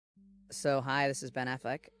So, hi, this is Ben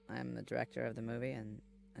Affleck. I'm the director of the movie and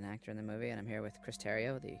an actor in the movie, and I'm here with Chris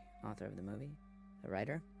Terrio, the author of the movie, the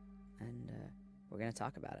writer, and we're going to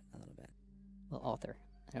talk about it a little bit. Well, author.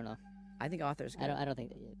 I don't know. I think author's good. I don't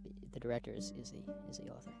think the director is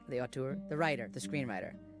the author. The auteur, the writer, the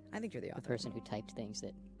screenwriter. I think you're the author. The person who typed things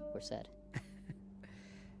that were said.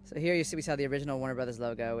 So here you see we saw the original Warner Brothers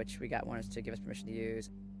logo, which we got Warner to give us permission to use.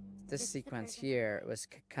 This sequence here was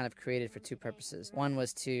kind of created for two purposes. One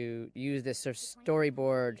was to use this sort of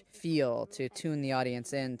storyboard feel to tune the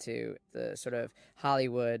audience into the sort of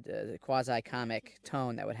Hollywood quasi-comic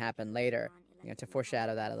tone that would happen later, to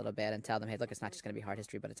foreshadow that a little bit and tell them, hey, look, it's not just going to be hard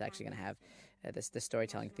history, but it's actually going to have this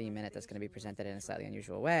storytelling theme in it that's going to be presented in a slightly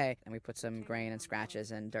unusual way. And we put some grain and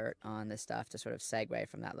scratches and dirt on this stuff to sort of segue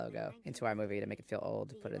from that logo into our movie to make it feel old,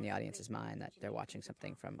 to put it in the audience's mind that they're watching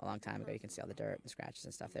something from a long time ago. You can see all the dirt and scratches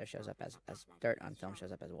and stuff there shows up as dirt on film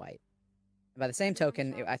shows up as white. By the same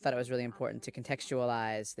token, I thought it was really important to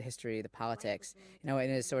contextualize the history, the politics, in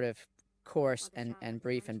a sort of coarse and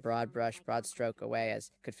brief and broad brush, broad stroke way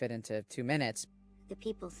as could fit into 2 minutes. The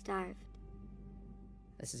people starved.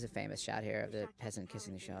 This is a famous shot here of the peasant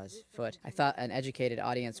kissing the Shah's foot. I thought an educated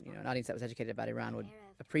audience, an audience that was educated about Iran would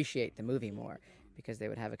appreciate the movie more because they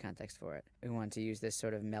would have a context for it. We wanted to use this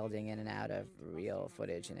sort of melding in and out of real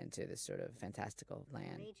footage and into this sort of fantastical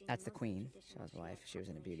land. That's the queen, Shah's wife. She was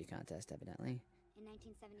in a beauty contest, evidently.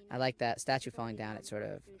 I like that statue falling down. It sort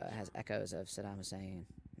of has echoes of Saddam Hussein.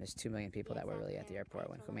 There's 2 million people that were really at the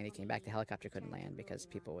airport when Khomeini came back. The helicopter couldn't land because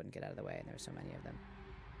people wouldn't get out of the way, and there were so many of them.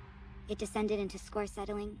 It descended into score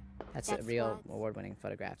settling. That's a real award-winning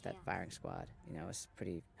photograph, that firing squad. It was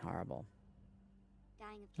pretty horrible.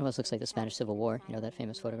 It almost looks like the Spanish Civil War, that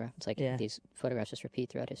famous photograph. It's like these photographs just repeat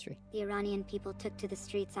throughout history. The Iranian people took to the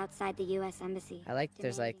streets outside the U.S. Embassy. I like,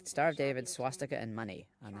 there's like Star of David, swastika, and money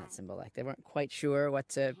on that symbol. Like they weren't quite sure what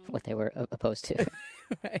they were opposed to.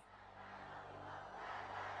 Right.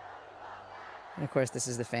 And of course, this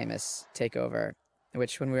is the famous takeover,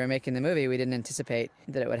 which when we were making the movie, we didn't anticipate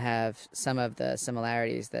that it would have some of the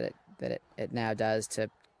similarities that it now does to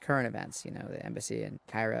current events, the embassy in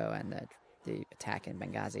Cairo and the attack in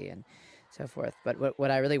Benghazi and so forth. But what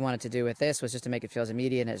I really wanted to do with this was just to make it feel as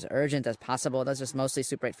immediate and as urgent as possible. That's just mostly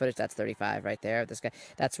Super 8 footage. That's 35 right there. This guy,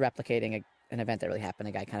 that's replicating an event that really happened,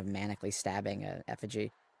 a guy kind of manically stabbing an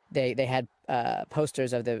effigy. They had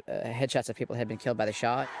posters of the headshots of people who had been killed by the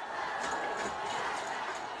Shah.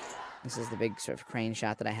 This is the big sort of crane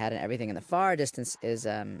shot that I had, and everything in the far distance is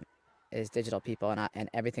digital people, and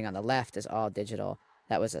everything on the left is all digital.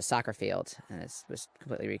 That was a soccer field, and it was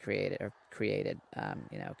completely recreated or created,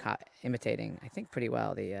 imitating, I think, pretty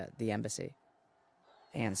well the embassy.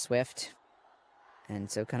 And Swift, and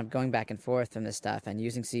so kind of going back and forth from this stuff and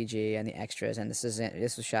using CG and the extras, and this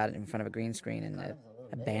was shot in front of a green screen in an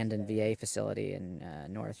abandoned VA facility in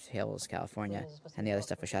North Hills, California, and the other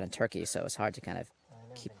stuff was shot in Turkey, so it was hard to kind of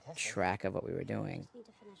keep track of what we were doing.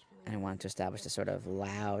 And I wanted to establish this sort of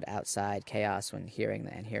loud outside chaos when hearing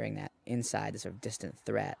that inside, the sort of distant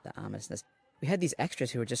threat, the ominousness. We had these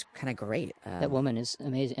extras who were just kind of great. That woman is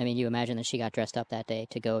amazing. I mean, you imagine that she got dressed up that day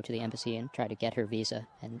to go to the embassy and try to get her visa,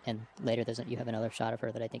 and later you have another shot of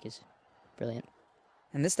her that I think is brilliant.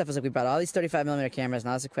 And this stuff was like, we brought all these 35mm cameras and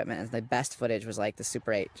all this equipment, and the best footage was like the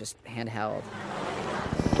Super 8, just handheld.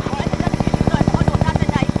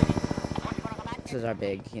 This is our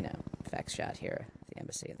big, effects shot here. The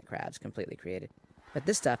embassy and the crowds, completely created. But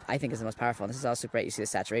this stuff, I think, is the most powerful. And this is all Super 8. You see the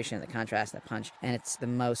saturation, the contrast, and the punch, and it's the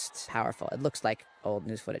most powerful. It looks like old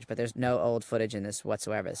news footage, but there's no old footage in this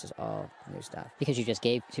whatsoever. This is all new stuff. Because you just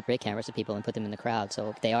gave Super 8 cameras to people and put them in the crowd,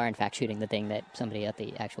 so they are, in fact, shooting the thing that somebody at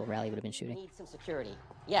the actual rally would have been shooting. Need some security.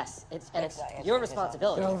 Yes, it's your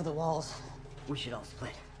responsibility. They're over the walls. We should all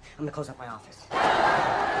split. I'm gonna close up my office.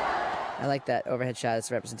 I like that overhead shot.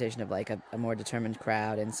 It's a representation of like a more determined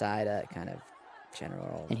crowd inside a kind of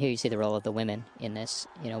general. And here you see the role of the women in this.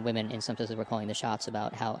 Women in some senses were calling the shots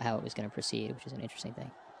about how it was going to proceed, which is an interesting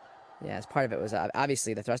thing. Yeah, as part of it was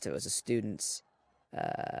obviously the thrust of it was a students'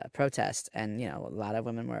 protest, and a lot of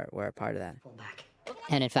women were a part of that.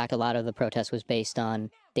 And in fact, a lot of the protest was based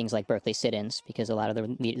on things like Berkeley sit-ins, because a lot of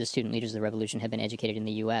the student leaders of the revolution had been educated in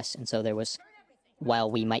the U.S., and so there was,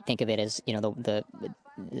 while we might think of it as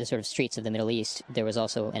the sort of streets of the Middle East, there was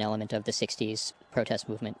also an element of the 60s protest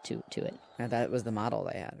movement to it. And that was the model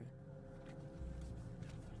they had.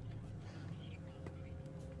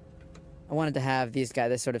 I wanted to have these guys,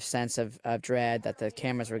 this sort of sense of dread that the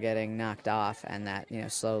cameras were getting knocked off, and that,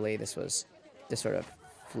 slowly this sort of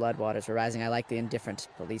floodwaters were rising. I like the indifferent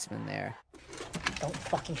policeman there. Don't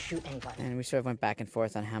fucking shoot anybody. And we sort of went back and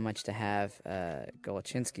forth on how much to have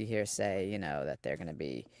Golchinsky here say, that they're going to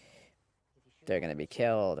be they're going to be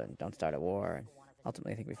killed and don't start a war. And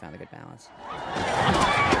ultimately, I think we found a good balance.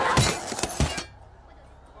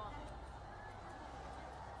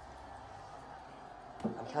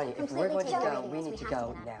 I'm telling you, if we're going to go, we need to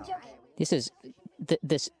go now. This is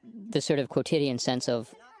the sort of quotidian sense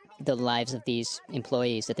of the lives of these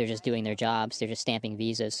employees, that they're just doing their jobs, they're just stamping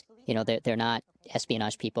visas. You know, they're not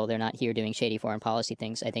espionage people, they're not here doing shady foreign policy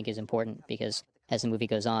things, I think is important, because as the movie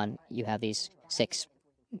goes on, you have these 6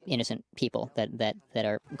 innocent people that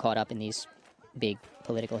are caught up in these big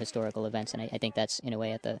political historical events, and I think that's in a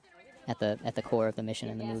way at the core of the mission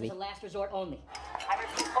in the movie. This is a last resort only. I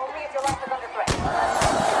repeat, only if your life is under threat.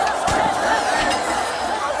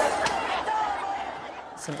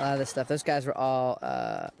 Some of this stuff, those guys were all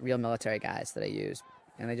real military guys that I used,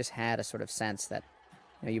 and they just had a sort of sense that,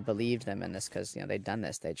 you know, you believed them in this because, you know, they'd done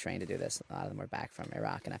this, they'd trained to do this. A lot of them were back from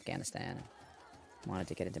Iraq and Afghanistan and wanted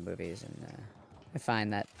to get into movies. And I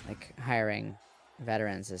find that, like, hiring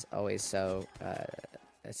veterans is always so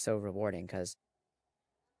it's so rewarding because,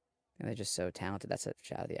 you know, they're just so talented. That's a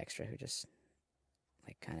shout out to the extra who just,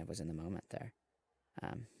 like, kind of was in the moment there.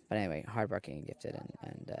 But anyway, hardworking and gifted,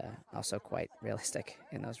 and also quite realistic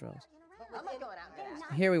in those roles.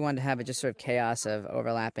 Here we wanted to have just sort of chaos of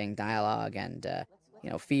overlapping dialogue and, you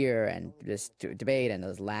know, fear and just debate and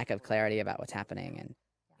this lack of clarity about what's happening and,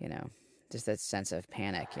 you know, just that sense of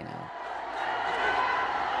panic, you know.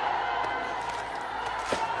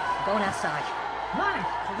 Going outside.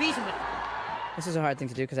 Why? For reason with... This was a hard thing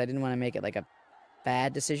to do because I didn't want to make it like a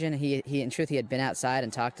bad decision. He in truth, he had been outside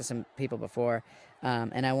and talked to some people before,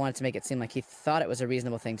 and I wanted to make it seem like he thought it was a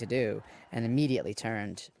reasonable thing to do, and immediately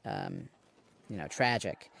turned, you know,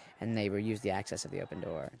 tragic, and they used the access of the open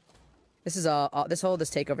door. This is all this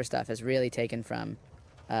takeover stuff is really taken from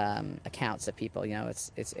accounts of people. You know,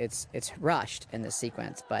 it's rushed in this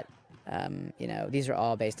sequence, but you know, these are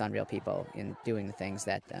all based on real people in doing the things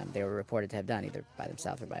that they were reported to have done, either by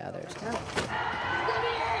themselves or by others.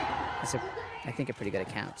 It's I think a pretty good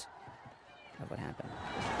account of what happened.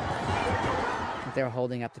 They were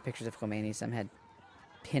holding up the pictures of Khomeini. Some had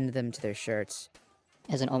pinned them to their shirts.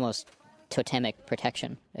 As an almost totemic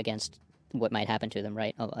protection against what might happen to them,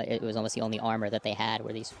 right? It was almost the only armor that they had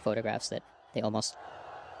were these photographs that they almost,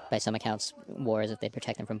 by some accounts, wore as if they'd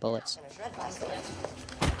protect them from bullets. Shred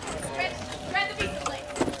the visa plate.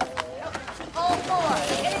 All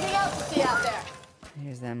 4. Anything else you see out there?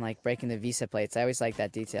 Here's them, like, breaking the visa plates. I always like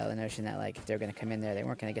that detail, the notion that, like, if they were going to come in there, they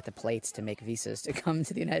weren't going to get the plates to make visas to come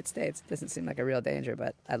to the United States. Doesn't seem like a real danger,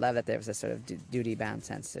 but I love that there was a sort of duty-bound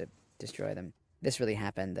sense to destroy them. This really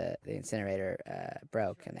happened. The incinerator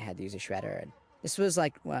broke, and they had to use a shredder. And this was,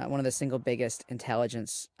 like, one of the single biggest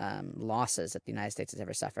intelligence losses that the United States has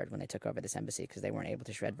ever suffered when they took over this embassy, because they weren't able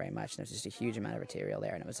to shred very much. And there was just a huge amount of material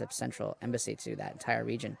there, and it was a central embassy to that entire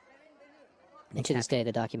region. And to this day,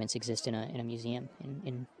 the documents exist in a museum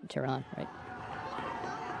in Tehran, right?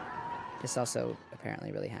 This also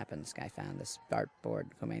apparently really happened. This guy found this dartboard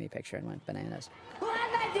Khomeini picture and went bananas.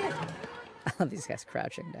 I love these guys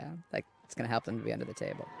crouching down. Like, it's going to help them to be under the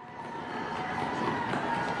table.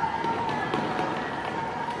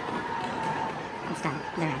 It's done.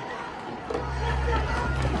 They're in.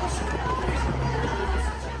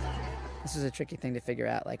 This was a tricky thing to figure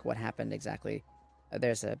out, like, what happened exactly.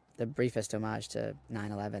 There's the briefest homage to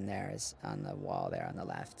 9/11 there is on the wall there on the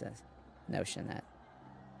left. The notion that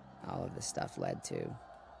all of this stuff led to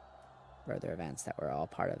further events that were all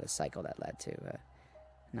part of the cycle that led to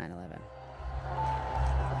 9/11.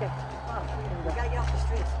 Okay, come on. We gotta get off the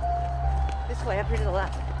streets. This way, up here to the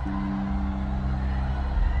left.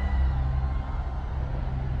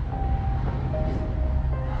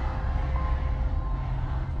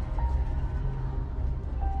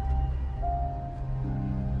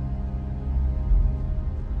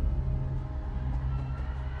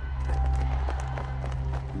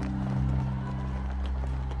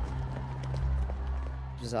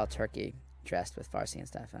 It was all turkey dressed with Farsi and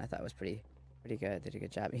stuff, and I thought it was pretty good. Did a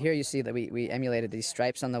good job. Here you see that we emulated these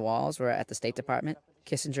stripes on the walls. Were at the State Department.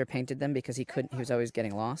 Kissinger painted them because he was always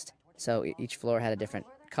getting lost. So each floor had a different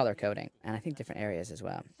color coding, and I think different areas as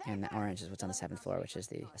well. And the orange is what's on the 7th floor, which is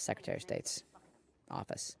the Secretary of State's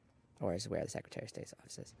office, or is where the Secretary of State's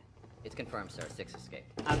office is. It's confirmed, sir. 6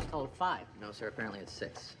 escaped. I was told 5. No, sir. Apparently it's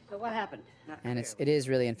 6. So what happened? And it is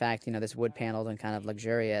really, in fact, you know, this wood paneled and kind of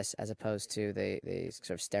luxurious, as opposed to the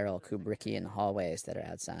sort of sterile Kubrickian hallways that are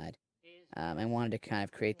outside. I wanted to kind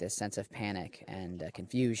of create this sense of panic and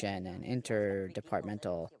confusion and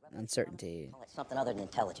interdepartmental uncertainty. It's something other than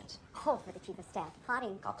intelligence. Oh, for the chief of staff.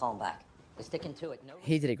 Hotting. I'll call him back. We're sticking to it. No.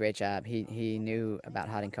 He did a great job. He knew about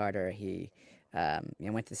Hotting Carter. He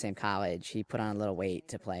went to the same college. He put on a little weight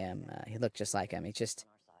to play him. He looked just like him.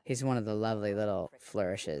 He's one of the lovely little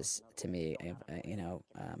flourishes to me,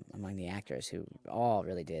 among the actors who all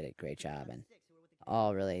really did a great job and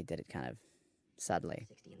all really did it kind of subtly.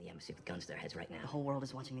 60 in the embassy with guns to their heads right The now. whole world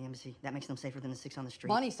is watching the embassy. That makes them safer than the 6 on the street.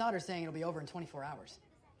 Bonnie Sauter's saying it'll be over in 24 hours.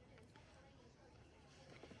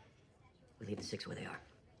 We leave the 6 where they are.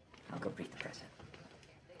 I'll go brief the president.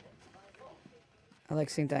 I like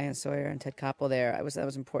seeing Diane Sawyer and Ted Koppel there. That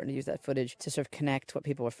was important to use that footage to sort of connect what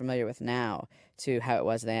people were familiar with now to how it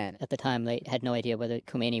was then. At the time, they had no idea whether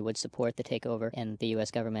Khomeini would support the takeover, and the U.S.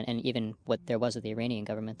 government, and even what there was of the Iranian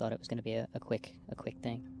government, thought it was going to be a quick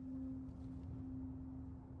thing.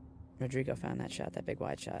 Awrhgoe found that shot, that big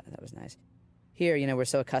wide shot. That was nice. Here, we're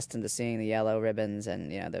so accustomed to seeing the yellow ribbons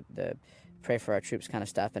and, the pray for our troops kind of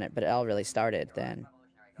stuff in it, but it all really started then.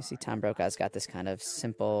 You see Tom Brokaw's got this kind of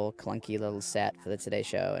simple, clunky little set for the Today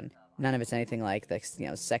Show, and none of it's anything like the,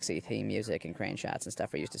 sexy theme music and crane shots and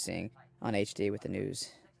stuff we're used to seeing on HD with the news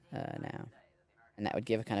now. And that would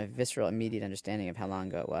give a kind of visceral, immediate understanding of how long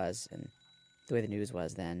ago it was and the way the news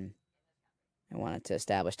was then. I wanted to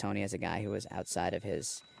establish Tony as a guy who was outside of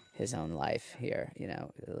his own life here,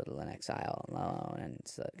 a little in exile, alone, and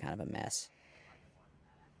it's kind of a mess.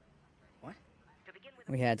 What?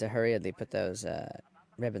 We had to hurriedly put those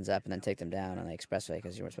ribbons up and then take them down on the expressway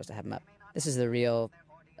because you weren't supposed to have them up. This is the real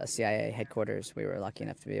CIA headquarters. We were lucky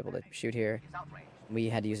enough to be able to shoot here. We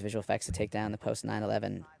had to use visual effects to take down the post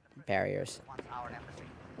 9/11 barriers.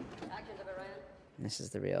 And this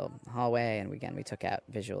is the real hallway, and again, we took out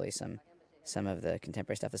visually some of the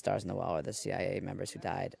contemporary stuff. The stars on the wall are the CIA members who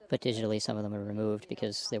died. But digitally, some of them were removed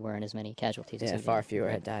because there weren't as many casualties. Yeah, far fewer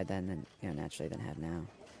had died then than naturally than have now.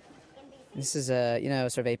 This is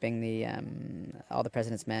sort of aping the all the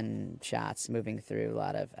President's Men shots, moving through a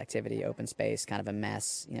lot of activity, open space, kind of a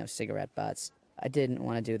mess, cigarette butts. I didn't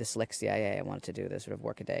want to do the slick CIA. I wanted to do the sort of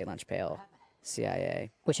workaday lunch pail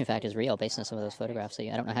CIA. Which, in fact, is real based on some of those photographs. So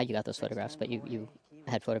I don't know how you got those photographs, but you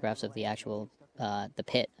had photographs of the actual the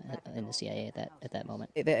pit in the CIA at that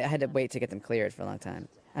moment. I had to wait to get them cleared for a long time.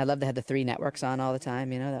 I love to have the 3 networks on all the time.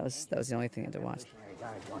 That was the only thing I had to watch.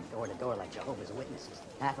 Guards walk door to door like Jehovah's Witnesses.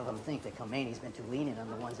 Half of them think that Khomeini's been too lenient on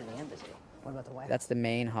the ones in the embassy. What about the White House? That's the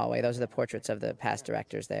main hallway. Those are the portraits of the past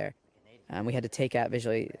directors there. We had to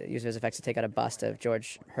use visual effects to take out a bust of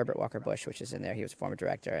George Herbert Walker Bush, which is in there. He was a former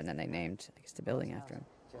director, and then they named, the building after him.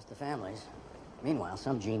 Just the families. Meanwhile,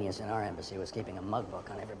 some genius in our embassy was keeping a mug book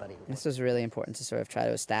on everybody. This was really important to sort of try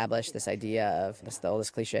to establish this idea of the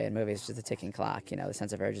oldest cliche in movies, which is the ticking clock, the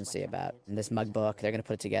sense of urgency about this mug book. They're going to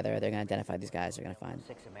put it together. They're going to identify these guys. They're going to find.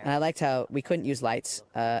 And I liked how we couldn't use lights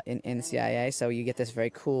in the CIA, so you get this very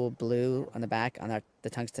cool blue on the back on the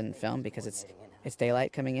tungsten film because it's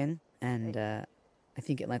daylight coming in, and I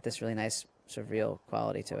think it lent this really nice sort of real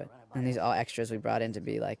quality to it. And these all extras we brought in to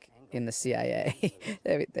be like in the CIA.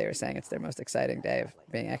 they were saying it's their most exciting day of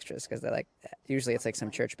being extras because they're like, usually it's like some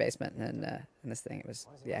church basement, and in this thing it was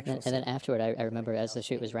the actual. And then afterward, I remember as the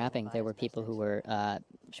shoot was wrapping, there were people who were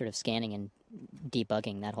sort of scanning and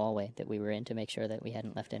debugging that hallway that we were in to make sure that we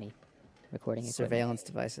hadn't left any recording equipment. Surveillance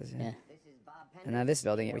devices. Yeah. And now this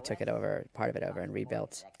building, we took part of it over, and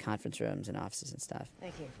rebuilt conference rooms and offices and stuff.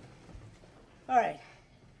 Thank you. All right.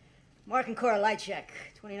 Mark and Cora Lightcheck,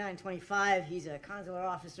 29-25. He's a consular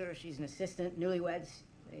officer. She's an assistant. Newlyweds.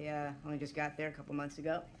 They only just got there a couple months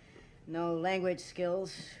ago. No language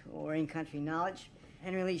skills or in-country knowledge.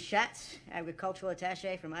 Henry Lee Schatz, agricultural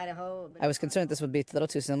attaché from Idaho. I was concerned this would be a little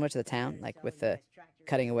too similar to the town, like with the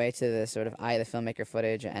cutting away to the sort of eye of the filmmaker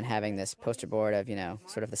footage and having this poster board of,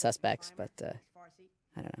 sort of the suspects, but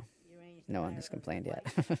I don't know. No one has complained yet.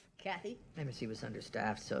 Kathy. Embassy was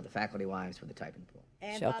understaffed, so the faculty wives were the typing pool.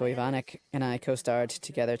 Shelko Ivanek and I co-starred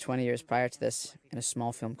together 20 years prior to this in a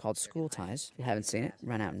small film called School Ties. If you haven't seen it,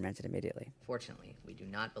 run out and rent it immediately. Fortunately, we do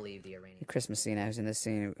not believe the Iranian... Chris Messina, who's in this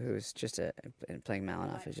scene, who's just playing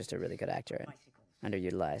Malinoff, is just a really good actor and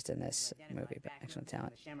underutilized in this movie, but excellent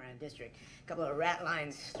talent. Shamaran District. A couple of rat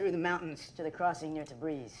lines through the mountains to the crossing near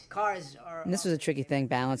Tabriz. Cars are... And this was a tricky thing,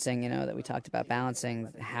 balancing, that we talked about, balancing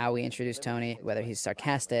how we introduce Tony, whether he's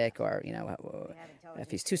sarcastic or,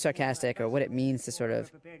 if he's too sarcastic, or what it means to sort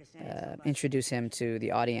of introduce him to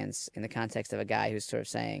the audience in the context of a guy who's sort of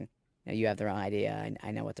saying, you have the wrong idea,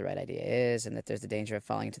 I know what the right idea is, and that there's the danger of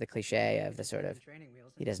falling into the cliche of the sort of,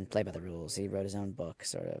 he doesn't play by the rules, he wrote his own book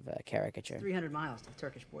sort of caricature. 300 miles to the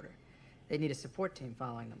Turkish border. They need a support team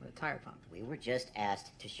following them with a tire pump. We were just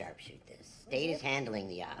asked to sharpshoot this. State is handling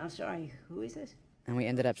the op. I'm sorry, who is this? And we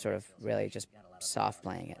ended up sort of really just soft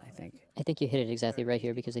playing it, I think. I think you hit it exactly right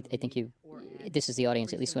here because I think this is the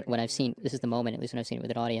audience, at least when I've seen, this is the moment, at least when I've seen it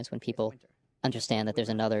with an audience, when people understand that there's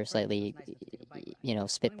another slightly,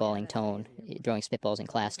 spitballing tone, throwing spitballs in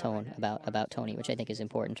class tone about Tony, which I think is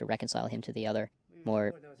important to reconcile him to the other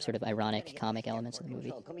more sort of ironic comic elements of the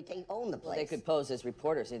movie. Well, they could pose as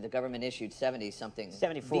reporters. The government issued 70-something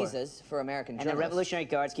 74 visas for American And the journalists. Revolutionary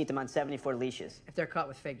Guards keep them on 74 leashes. If they're caught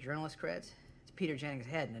with fake journalist creds, it's Peter Jennings'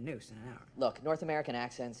 head in a noose in an hour. Look, North American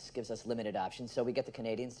accents gives us limited options, so we get the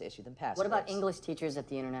Canadians to issue them passports. What about English teachers at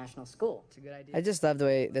the international school? It's a good idea. I just love the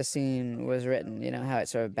way the scene was written, how it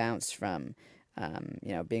sort of bounced from,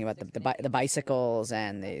 being about the bicycles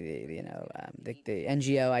and the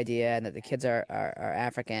NGO idea and that the kids are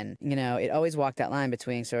African. It always walked that line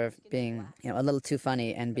between sort of being, a little too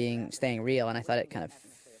funny and staying real, and I thought it kind of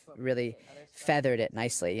really feathered it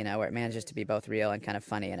nicely, where it manages to be both real and kind of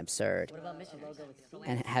funny and absurd.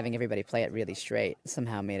 And having everybody play it really straight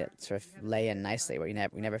somehow made it sort of lay in nicely, where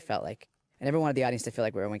we never felt like, I never wanted the audience to feel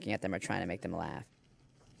like we were winking at them or trying to make them laugh.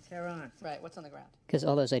 Tehran. Right, what's on the ground? Because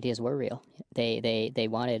all those ideas were real. They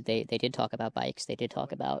did talk about bikes. They did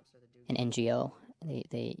talk about an NGO.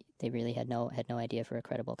 They really had no idea for a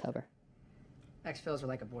credible cover. Exfils are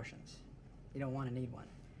like abortions. You don't want to need one,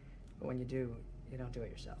 but when you do, you don't do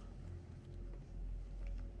it yourself.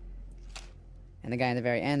 And the guy in the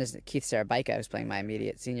very end is Keith Sarabika, who's playing my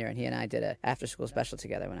immediate senior, and he and I did a after-school special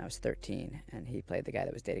together when I was 13, and he played the guy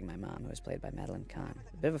that was dating my mom, who was played by Madeline Kahn.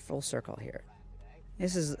 A bit of a full circle here.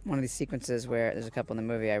 This is one of these sequences where there's a couple in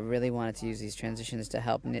the movie. I really wanted to use these transitions to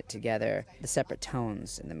help knit together the separate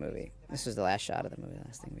tones in the movie. This was the last shot of the movie, the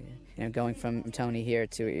last thing we did. Going from Tony here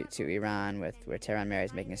to Iran, where Tehran Mary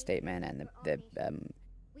is making a statement, and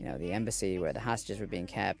the embassy where the hostages were being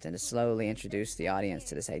kept, and to slowly introduce the audience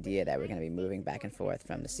to this idea that we're going to be moving back and forth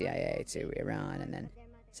from the CIA to Iran, and then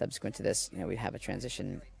subsequent to this, we'd have a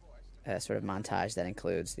transition sort of montage that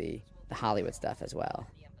includes the Hollywood stuff as well.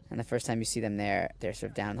 And the first time you see them there, they're sort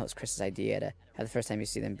of down on Chris's idea to have the first time you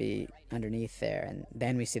see them be underneath there, and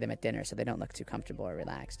then we see them at dinner so they don't look too comfortable or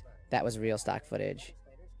relaxed. That was real stock footage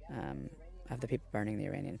of the people burning the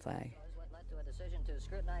Iranian flag.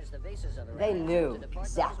 They knew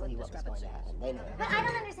exactly what was going to happen. They knew. But I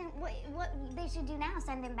don't understand what they should do now.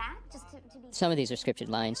 Send him back just to be. Some of these are scripted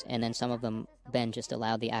lines, and then some of them Ben just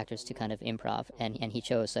allowed the actors to kind of improv, and he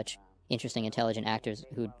chose such interesting, intelligent actors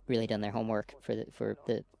who'd really done their homework for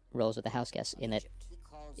the roles of the house guests, in that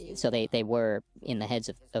so they were in the heads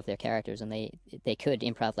of their characters, and they could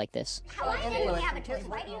improv like this.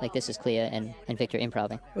 Like this is Clea and Victor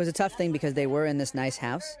improving. It was a tough thing because they were in this nice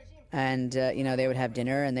house, and they would have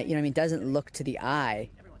dinner, and it doesn't look to the eye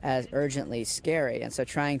as urgently scary, and so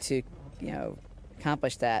trying to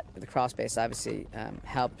accomplish that with the crawl space obviously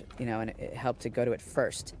helped, and it helped to go to it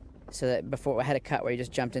first. So that before I had a cut where you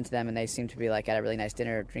just jumped into them and they seemed to be like at a really nice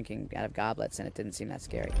dinner drinking out of goblets, and it didn't seem that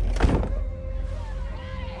scary.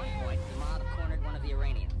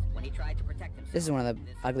 This is one of the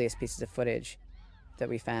ugliest pieces of footage that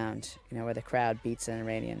we found, where the crowd beats an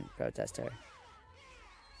Iranian protester.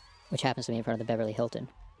 Which happens to be in front of the Beverly Hilton,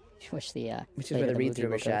 which is where the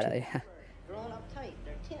read-through was shot at, yeah. Drawn up tight,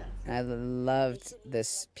 they're tense. I loved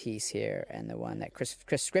this piece here, and the one that Chris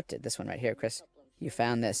scripted, this one right here. Chris, you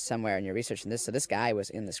found this somewhere in your research, and so this guy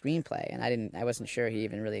was in the screenplay, and I wasn't sure he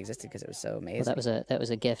even really existed because it was so amazing. Well, that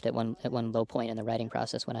was a gift at one low point in the writing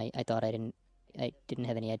process when I thought I didn't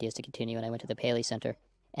have any ideas to continue, and I went to the Paley Center,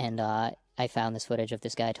 and I found this footage of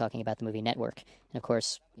this guy talking about the movie Network. And of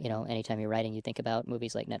course, anytime you're writing, you think about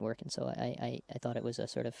movies like Network, and so I thought it was a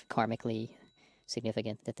sort of karmically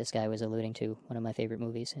significant that this guy was alluding to one of my favorite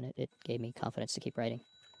movies, and it gave me confidence to keep writing.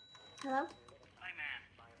 Hello? Hi, man.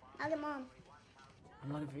 How's it, Mom?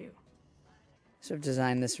 I'm looking for you. Sort of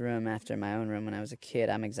designed this room after my own room when I was a kid.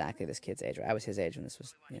 I'm exactly this kid's age. I was his age when this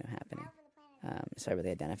was, happening. So I really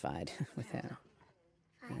identified with him.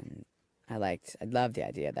 And I loved the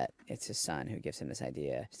idea that it's his son who gives him this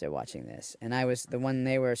idea as they're watching this. And when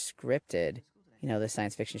they were scripted, the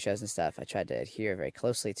science fiction shows and stuff, I tried to adhere very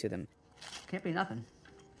closely to them. Can't be nothing.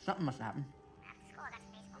 Something must happen.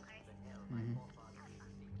 Mm-hmm.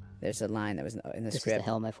 There's a line that was in the script. This is the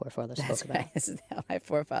hell my forefathers spoke about. Right. This is the hell my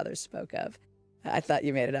forefathers spoke of. I thought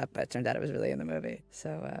you made it up, but it turned out it was really in the movie.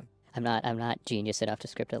 So I'm not genius enough to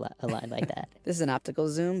script a line like that. This is an optical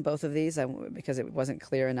zoom, both of these, because it wasn't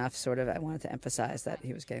clear enough, sort of. I wanted to emphasize that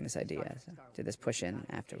he was getting this idea. So did this push in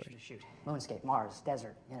afterward. Shoot. Moonscape, Mars,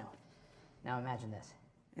 desert, Now imagine this.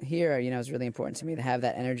 And here, it's really important to me to have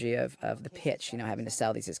that energy of the pitch, having to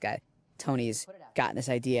sell this guy. Tony's gotten this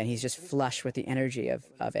idea, and he's just flush with the energy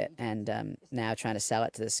of it, and now trying to sell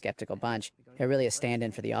it to this skeptical bunch. They're really a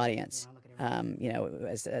stand-in for the audience.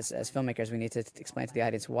 As filmmakers, we need to explain to the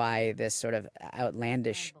audience why this sort of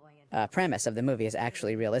outlandish premise of the movie is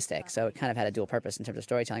actually realistic. So it kind of had a dual purpose in terms of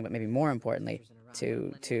storytelling, but maybe more importantly,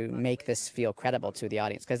 to make this feel credible to the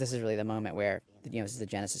audience, because this is really the moment where, this is the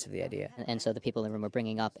genesis of the idea. And so the people in the room were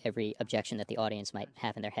bringing up every objection that the audience might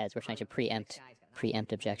have in their heads. We're trying to preempt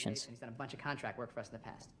objections. He's done a bunch of contract work for us in the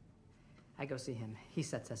past. I go see him. He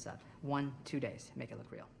sets us up. 1-2 days. Make it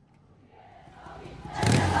look real.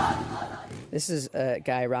 This is a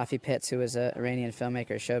guy, Rafi Pitts, who is an Iranian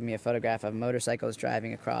filmmaker, showed me a photograph of motorcycles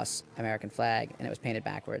driving across American flag, and it was painted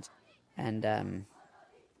backwards. And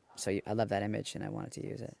so I love that image, and I wanted to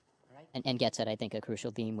use it. And gets at, I think, a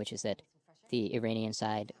crucial theme, which is that the Iranian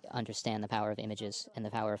side understand the power of images and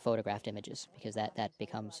the power of photographed images, because that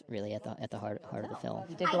becomes really at the heart of the film.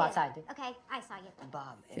 You did go outside. Okay, I saw you.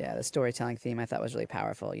 Bob. Yeah, the storytelling theme I thought was really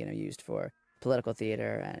powerful, used for political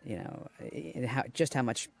theater, and, just how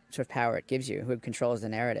much sort of power it gives you. Who controls the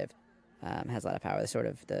narrative has a lot of power.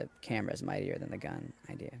 The camera is mightier than the gun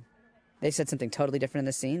idea. They said something totally different in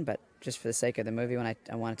the scene, but just for the sake of the movie, when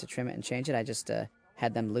I wanted to trim it and change it, I just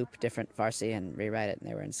had them loop different Farsi and rewrite it, and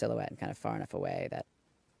they were in silhouette and kind of far enough away that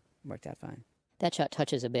worked out fine. That shot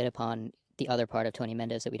touches a bit upon the other part of Tony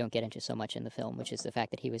Mendez that we don't get into so much in the film, which is the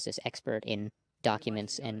fact that he was this expert in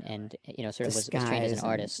documents and sort of was trained as an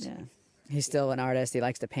artist. Yeah. He's still an artist. He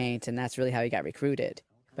likes to paint, and that's really how he got recruited.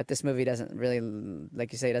 But this movie doesn't really,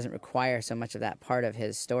 like you say, doesn't require so much of that part of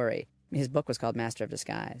his story. His book was called Master of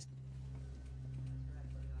Disguise.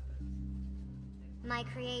 My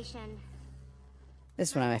creation.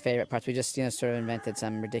 This is one of my favorite parts. We just, sort of invented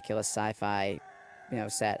some ridiculous sci-fi,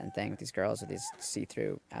 set and thing with these girls with these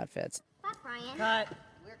see-through outfits. Fuck, Brian. Cut.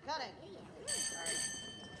 We're cutting.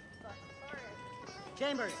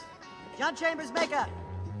 Chambers. John Chambers, makeup.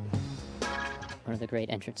 One of the great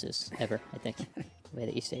entrances ever, I think, the way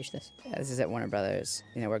that you staged this. Yeah, this is at Warner Brothers,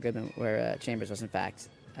 where Chambers was, in fact,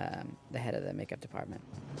 the head of the makeup department.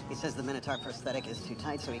 He says the Minotaur prosthetic is too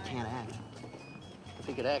tight, so he can't act. If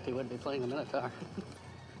he could act, he wouldn't be playing the Minotaur.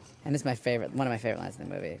 And this is one of my favorite lines in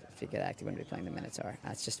the movie. If he could act, he wouldn't be playing the Minotaur.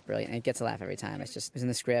 It's just brilliant. And it gets a laugh every time. It's in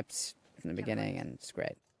the script from the beginning, and it's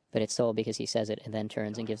great. But it's sold because he says it and then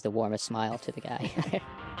turns and gives the warmest smile to the guy.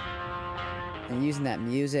 And using that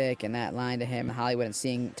music and that line to him in Hollywood and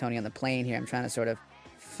seeing Tony on the plane here, I'm trying to sort of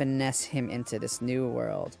finesse him into this new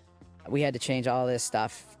world. We had to change all this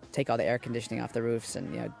stuff, take all the air conditioning off the roofs,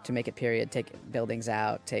 and, to make it period, take buildings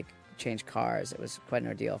out, change cars. It was quite an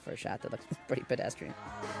ordeal for a shot that looked pretty pedestrian.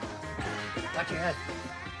 Watch your head.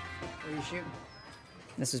 Where are you shooting?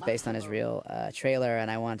 This was based on his real trailer, and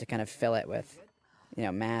I wanted to kind of fill it with,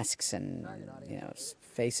 masks and,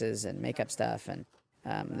 faces and makeup stuff. And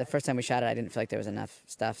the first time we shot it, I didn't feel like there was enough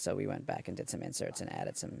stuff, so we went back and did some inserts and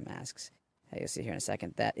added some masks. You'll see here in a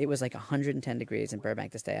second that it was like 110 degrees in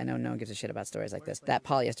Burbank this day. I know no one gives a shit about stories like this. That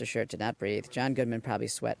polyester shirt did not breathe. John Goodman probably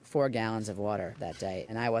sweat 4 gallons of water that day,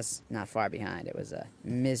 and I was not far behind. It was a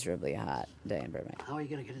miserably hot day in Burbank. How are you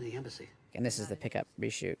going to get in the embassy? And this is the pickup,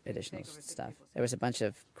 reshoot, additional stuff. There was a bunch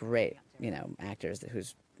of great, actors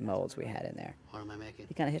whose molds we had in there. What am I making?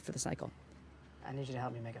 He kind of hit for the cycle. I need you to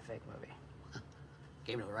help me make a fake movie.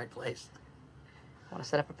 Came to the right place. I want to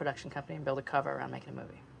set up a production company and build a cover around making a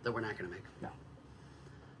movie. That we're not going to make. No.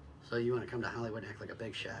 So you want to come to Hollywood and act like a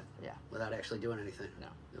big shot? Yeah. Without actually doing anything? No.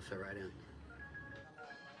 You'll fit right in.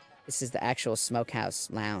 This is the actual Smokehouse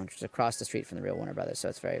Lounge, which is across the street from the real Warner Brothers, so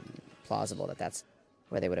it's very plausible that that's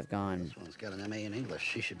where they would have gone. This one's got an MA in English.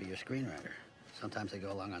 She should be your screenwriter. Sometimes they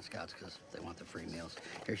go along on scouts because they want the free meals.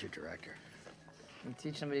 Here's your director. You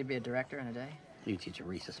teach somebody to be a director in a day? You teach a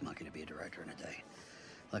rhesus monkey to be a director in a day.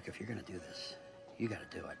 Look, if you're going to do this, you got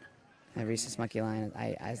to do it. The Rhesus Monkey line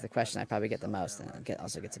is the question I probably get the most, and it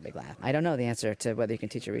also gets a big laugh. I don't know the answer to whether you can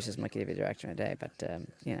teach a Rhesus Monkey to be a director in a day, but,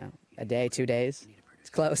 a day, 2 days, it's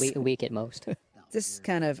close. A week at most. This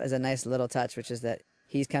kind of is a nice little touch, which is that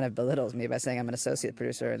he's kind of belittles me by saying I'm an associate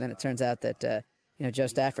producer, and then it turns out that, Joe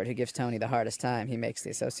Stafford, who gives Tony the hardest time, he makes the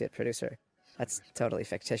associate producer. That's totally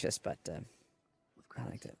fictitious, but I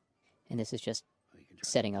liked it. And this is just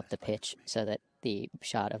setting up the pitch so that the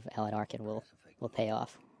shot of Alan Arkin will pay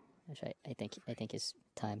off, which I think is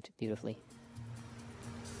timed beautifully.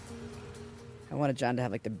 I wanted John to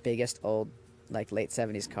have like the biggest old, like late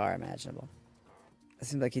 70s car imaginable. It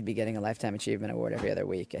seemed like he'd be getting a Lifetime Achievement Award every other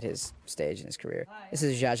week at his stage in his career. This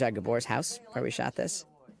is Zsa Zsa Gabor's house where we shot this,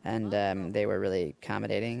 and they were really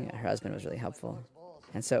accommodating. Her husband was really helpful.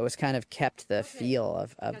 And so it was kind of kept the feel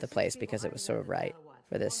of the place because it was sort of right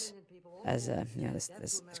for this as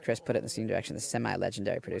this Chris put it in the scene direction, the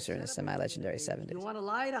semi-legendary producer in the semi-legendary 70s. You want to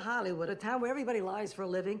lie to Hollywood, a town where everybody lies for a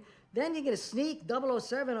living, then you're going to sneak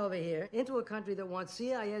 007 over here into a country that wants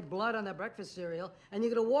CIA blood on their breakfast cereal, and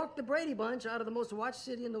you're going to walk the Brady Bunch out of the most watched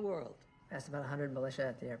city in the world. That's about 100 militia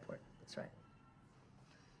at the airport. That's right.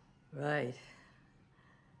 Right.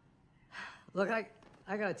 Look, I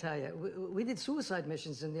got to tell you, we did suicide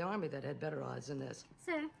missions in the Army that had better odds than this.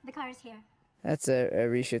 Sir, the car is here. That's a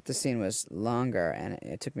reshoot. The scene was longer, and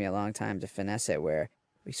it took me a long time to finesse it, where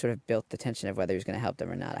we sort of built the tension of whether he was going to help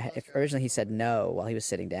them or not. Originally, he said no while he was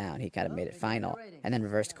sitting down. He kind of made it final, and then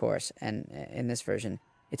reversed course. And in this version,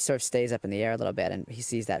 it sort of stays up in the air a little bit, and he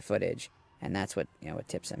sees that footage, and that's what what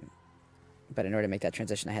tips him. But in order to make that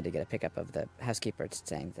transition, I had to get a pickup of the housekeeper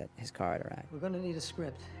saying that his car had arrived. We're going to need a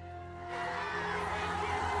script.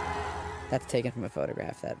 That's taken from a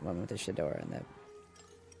photograph, that woman with the Shador and the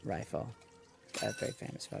rifle. A very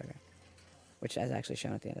famous photograph, which is actually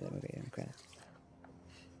shown at the end of the movie in the credits.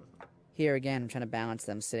 Here again, I'm trying to balance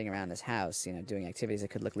them sitting around this house, doing activities that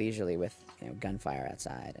could look leisurely with, gunfire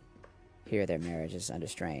outside. Here, their marriage is under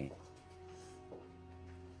strain.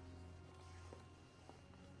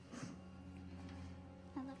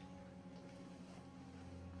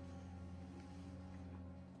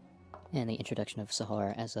 And the introduction of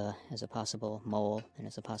Sahar as a possible mole and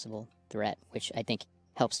as a possible threat, which I think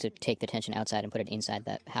helps to take the tension outside and put it inside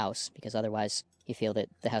that house, because otherwise you feel that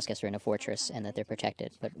the house guests are in a fortress and that they're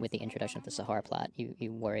protected. But with the introduction of the Sahar plot,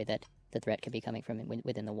 you worry that the threat could be coming from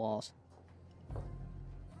within the walls.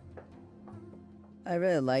 I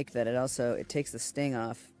really like that it takes the sting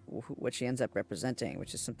off what she ends up representing,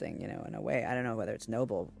 which is something, in a way, I don't know whether it's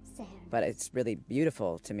noble, but it's really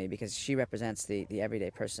beautiful to me, because she represents the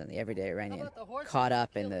everyday person, the everyday Iranian, caught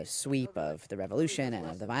up in the sweep of the revolution and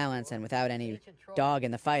of the violence, and without any dog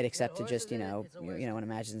in the fight except to just, one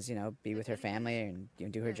imagines, be with her family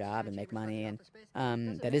and do her job and make money,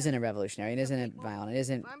 and that isn't a revolutionary, it isn't violent, it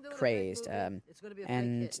isn't crazed,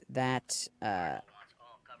 and that,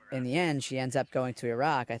 in the end, she ends up going to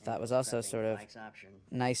Iraq, I thought was also sort of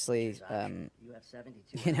nicely,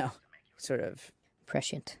 sort of...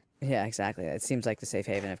 prescient. Yeah, exactly. It seems like the safe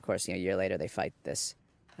haven. Of course, a year later they fight this,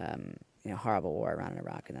 horrible war around in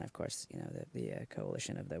Iraq, and then of course, the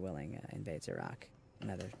coalition of the willing invades Iraq.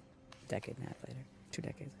 Another decade and a half later, 2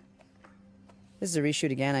 decades. This is a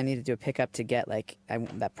reshoot again. I needed to do a pickup to get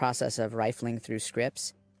that process of rifling through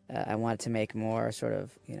scripts. I wanted to make more sort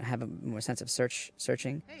of, have a more sense of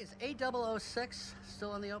searching. Hey, is A006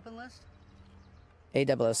 still on the open list?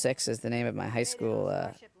 A006 is the name of my high school.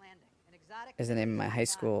 Is the name of my high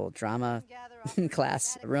school drama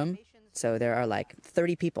class room. So there are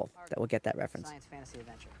 30 people that will get that reference. Science fantasy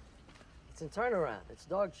adventure. It's a turnaround. It's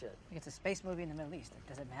dog shit. It's a space movie in the Middle East.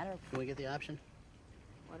 Does it matter? Can we get the option?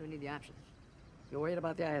 Why do we need the option? You're worried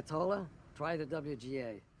about the Ayatollah? Try the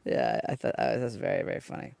WGA. Yeah, I thought that was very, very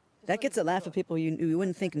funny. That gets a laugh of people you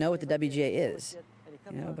wouldn't think know what the WGA is,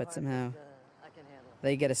 but somehow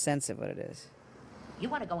they get a sense of what it is. You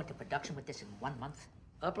want to go into production with this in 1 month?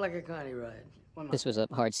 Up like a carny ride. This was a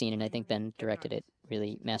hard scene, and I think Ben directed it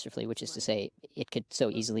really masterfully, which is to say it could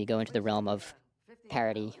so easily go into the realm of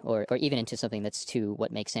parody or even into something that's to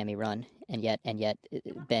what makes Sammy run, and yet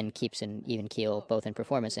Ben keeps an even keel both in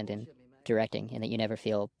performance and in directing, and that you never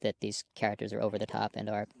feel that these characters are over the top and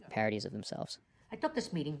are parodies of themselves. I took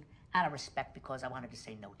this meeting out of respect because I wanted to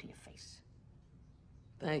say no to your face.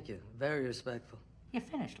 Thank you. Very respectful. You're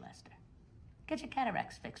finished, Lester. Get your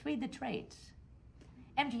cataracts fixed. Read the trades.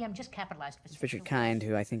 MGM just capitalized for... It's Richard Kind,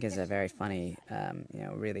 who I think is a very funny,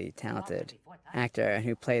 really talented actor, and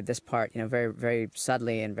who played this part, very, very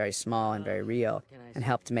subtly and very small and very real, and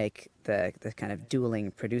helped make the kind of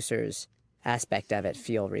dueling producers aspect of it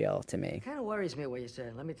feel real to me. It kind of worries me what you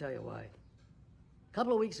said. Let me tell you why. A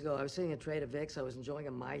couple of weeks ago, I was sitting at Trader Vic's. I was enjoying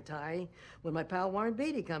a Mai Tai when my pal Warren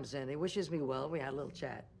Beatty comes in. He wishes me well. We had a little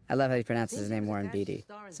chat. I love how he pronounces his name Warren Beatty.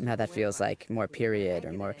 Somehow that feels like more period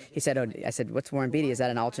or more... He said, I said, what's Warren Beatty? Is that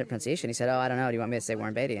an alternate pronunciation? He said, I don't know. Do you want me to say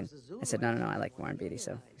Warren Beatty? And I said, no, I like Warren Beatty,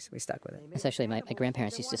 so we stuck with it. That's actually, my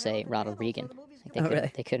grandparents used to say Ronald Reagan.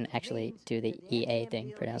 They couldn't actually do the EA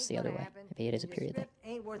thing, pronounce the other way. Maybe it is a period thing.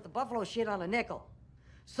 Ain't worth the buffalo shit on a nickel.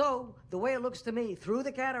 So, the way it looks to me, through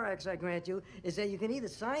the cataracts, I grant you, is that you can either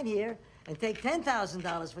sign here and take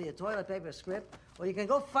 $10,000 for your toilet paper script, or you can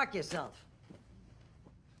go fuck yourself.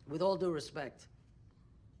 With all due respect.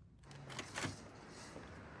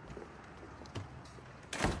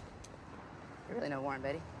 You really know Warren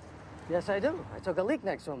Beatty? Yes, I do. I took a leak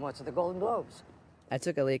next to him once at the Golden Globes. I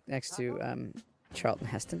took a leak next to Charlton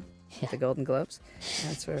Heston at the Golden Globes.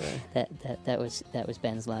 That's where that was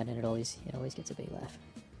Ben's line, and it always gets a big laugh.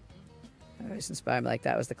 I was inspired. Like,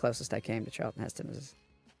 that was the closest I came to Charlton Heston, was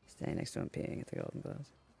standing next to him peeing at the Golden Globes.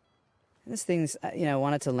 And this thing's,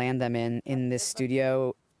 wanted to land them in this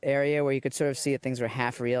studio area where you could sort of see that things were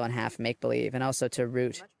half real and half make-believe, and also to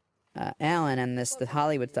root Alan and the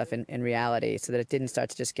Hollywood stuff in reality, so that it didn't start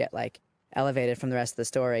to just get, like, elevated from the rest of the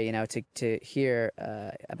story, to hear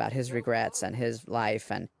about his regrets and his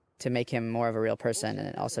life, and to make him more of a real person. And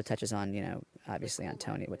it also touches on, obviously on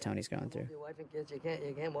Tony, what Tony's going through. Your wife and kids, you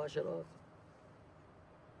can't wash it off.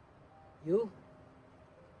 You?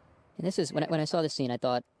 And this is, when I saw this scene, I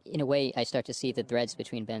thought, in a way, I start to see the threads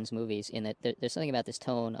between Ben's movies, in that there's something about this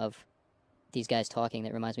tone of these guys talking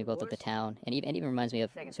that reminds me both of The Town, and even reminds me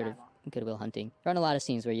of sort of Good Will Hunting. There aren't a lot of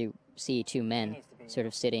scenes where you see two men sort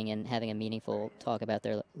of sitting and having a meaningful talk about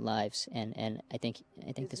their lives, and I think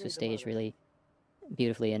this was staged really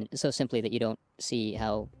beautifully, and so simply that you don't see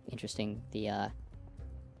how interesting the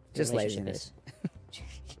just relationship laziness. is.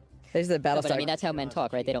 There's the Battlestar. But I mean, that's how men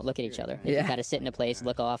talk, right? They don't look at each other. They Yeah. kind of sit in a place,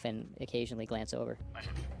 look off, and occasionally glance over.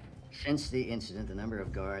 Since the incident, the number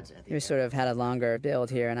of guards at the We sort of had a longer build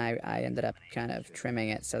here, and I ended up kind of trimming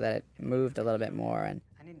it so that it moved a little bit more. And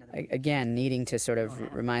again, needing to sort of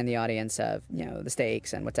remind the audience of, the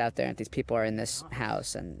stakes and what's out there, and these people are in this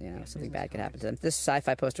house, and, something bad could happen to them. This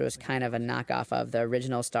sci-fi poster was kind of a knockoff of the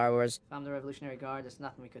original Star Wars. If I'm the Revolutionary Guard, there's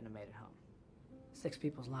nothing we couldn't have made at home. 6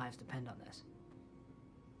 people's lives depend on this.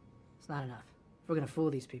 It's not enough. If we're going to fool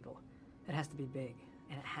these people, it has to be big,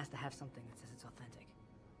 and it has to have something that says it's authentic.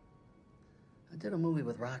 I did a movie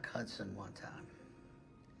with Rock Hudson one time.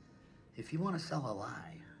 If you want to sell a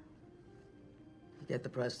lie, You get the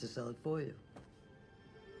press to sell it for you.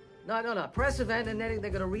 No. Press event, and then they're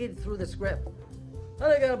going to read through the script. Oh,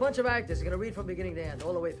 they got a bunch of actors. They're going to read from beginning to end,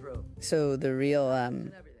 all the way through. So the real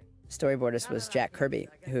storyboardist was Jack Kirby,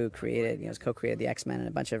 who created, co-created the X-Men and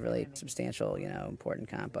a bunch of really substantial, important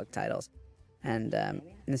comic book titles. And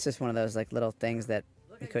it's just one of those like little things that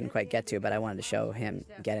I couldn't quite get to, but I wanted to show him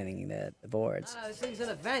getting the boards. This thing's an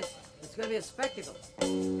event. It's going to be a spectacle.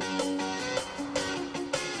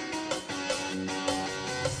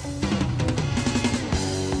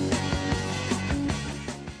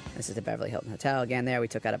 This is the Beverly Hilton Hotel. Again, there we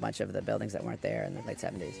took out a bunch of the buildings that weren't there in the late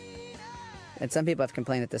 70s. And some people have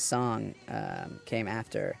complained that this song came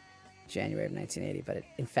after January of 1980, but it,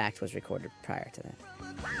 in fact, was recorded prior to that.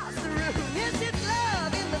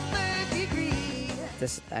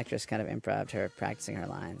 This actress kind of improv'd her practicing her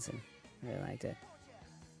lines, and I really liked it.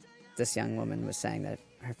 This young woman was saying that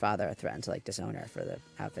her father threatened to disown her for the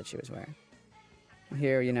outfit she was wearing.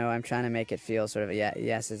 Here, I'm trying to make it feel sort of,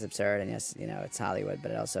 yes, it's absurd, and yes, it's Hollywood,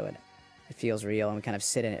 but it feels real, and we kind of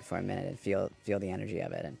sit in it for a minute and feel the energy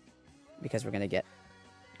of it, and because we're going to get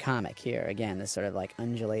comic here, again, this sort of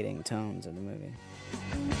undulating tones of the movie.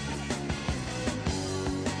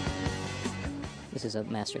 This is a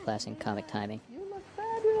masterclass in comic timing. You look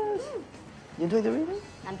fabulous. You doing the reading?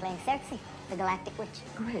 I'm playing Cersei, the Galactic Witch.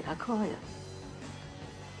 Great, I'll call you.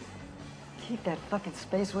 Keep that fucking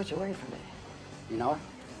space witch away from me. you know her?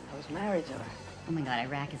 I was married to her. Oh my god,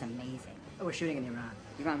 Iraq is amazing. Oh, we're shooting in Iran.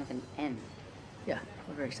 Iran with an N. Yeah,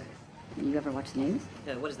 we're very excited. You ever watch the news?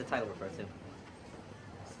 Yeah, what does the title refer to?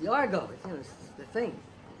 It's the Awrhgoe. It's the thing.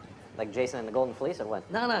 Like Jason and the Golden Fleece, or what?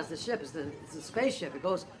 No, it's the ship. It's the spaceship. It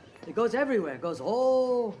goes everywhere. It goes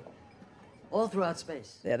all throughout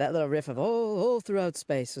space. Yeah, that little riff of all throughout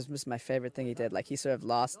space was my favorite thing he did. He sort of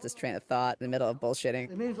lost his train of thought in the middle of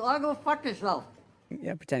bullshitting. It means Awrhgoe, fuck yourself.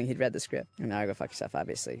 Pretending he'd read the script. And Awrhgoe Fuck Yourself,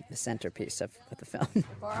 obviously, the centerpiece of the film. If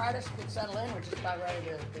our artists could settle in, we're just about ready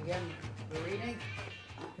to begin the reading.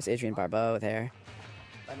 There's Adrienne Barbeau there.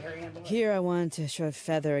 By Marianne Boyd. Here I wanted to sort of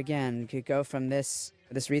feather again, could go from this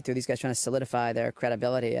read-through, these guys trying to solidify their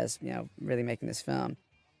credibility as, really making this film,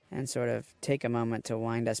 and sort of take a moment to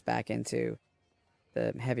wind us back into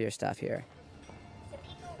the heavier stuff here. The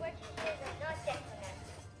people working here are not gentlemen.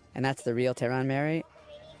 And that's the real Tehran Mary,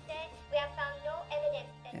 Sweeney said we have found no evidence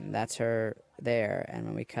that and that's her there, and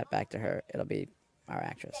when we cut back to her, it'll be our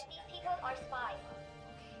actress. these people are spies.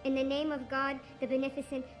 In the name of God, the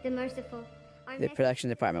beneficent, the merciful. The production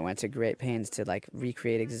department went to great pains to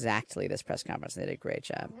recreate exactly this press conference. They did a great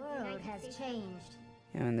job. The world has changed.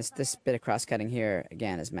 And this bit of cross-cutting here,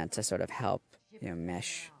 again, is meant to sort of help,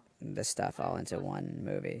 mesh this stuff all into one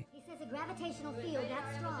movie. He says a gravitational field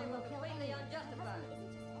that strong will kill anyone.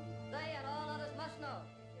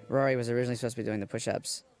 Rory was originally supposed to be doing the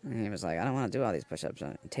push-ups, and he was like, I don't want to do all these push-ups.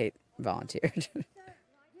 And Tate volunteered.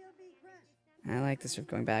 I like this sort of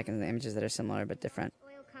going back into the images that are similar but different.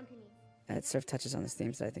 Oil companies It sort of touches on these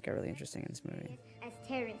themes that I think are really interesting in this movie. as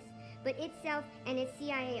terrorists, but itself and its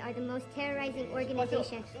CIA are the most terrorizing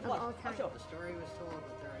organization of all time. The story was told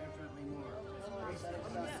that there are infinitely more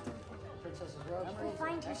We'll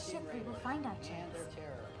find his ship. We will find our chance.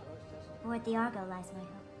 Aboard the Awrhgoe lies my hope.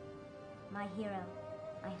 My hero,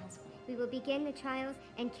 my husband. We will begin the trials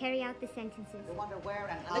and carry out the sentences. You wonder where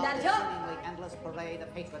and how this seemingly endless parade of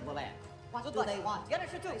hatred will end. What do they want? They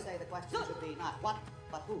say the question should be not what,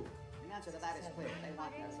 but who. The answer to that is clear. They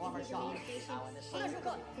want their former jobs now in this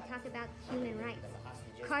To talk about human rights.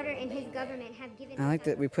 Carter and his government have given... I like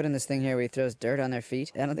that we put in this thing here where he throws dirt on their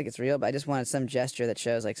feet. I don't think it's real, but I just wanted some gesture that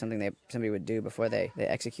shows like something somebody would do before they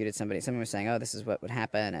executed somebody. Someone was saying, oh, this is what would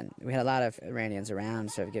happen, and we had a lot of Iranians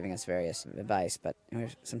around sort of giving us various advice, but we were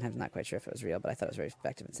sometimes not quite sure if it was real, but I thought it was very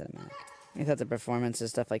effective and cinematic. I thought the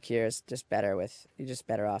performances, stuff like here, is just better with... You're just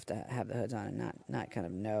better off to have the hoods on and not kind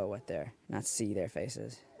of know what not see their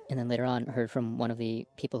faces. And then later on heard from one of the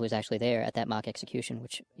people who was actually there at that mock execution,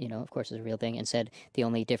 which, you know, of course is a real thing, and said the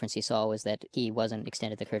only difference he saw was that he wasn't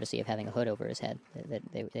extended the courtesy of having a hood over his head, that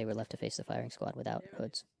they were left to face the firing squad without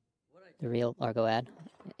hoods. The real Awrhgoe ad,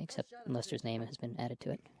 except Lester's name has been added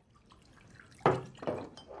to it.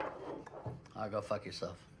 Awrhgoe, fuck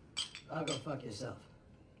yourself. Awrhgoe, fuck yourself.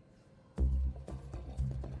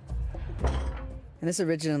 And this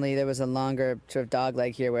originally, there was a longer sort of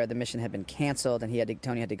dogleg here where the mission had been canceled and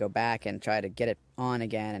Tony had to go back and try to get it on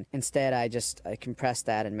again. And instead, I compressed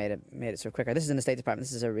that and made it sort of quicker. This is in the State Department.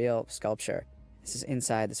 This is a real sculpture. This is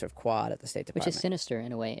inside the sort of quad at the State Department. Which is sinister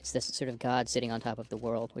in a way. It's this sort of God sitting on top of the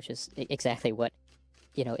world, which is exactly what,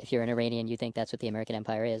 you know, if you're an Iranian, you think that's what the American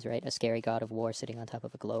Empire is, right? A scary god of war sitting on top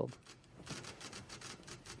of a globe.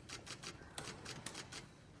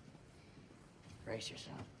 Brace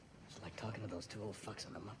yourself. It's like talking to those two old fucks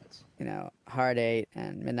on the Muppets. You know, Hard Eight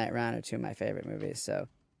and Midnight Run are two of my favorite movies, so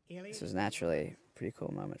this was naturally a pretty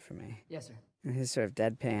cool moment for me. Yes, sir. And his sort of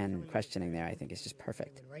deadpan questioning there, I think, is just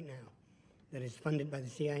perfect. Right now, that is funded by the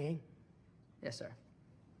CIA? Yes, sir.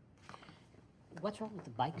 What's wrong with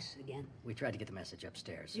the bikes again? We tried to get the message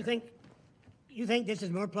upstairs, sir. You think this is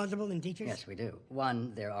more plausible than teachers? Yes, we do.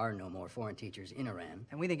 One, there are no more foreign teachers in Iran.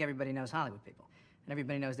 And we think everybody knows Hollywood people. And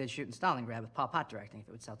everybody knows they'd shoot in Stalingrad with Pol Pot directing if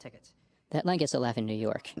it would sell tickets. That line gets a laugh in New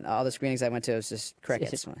York. All the screenings I went to was just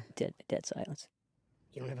crickets. Dead silence.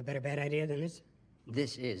 You don't have a better bad idea than this?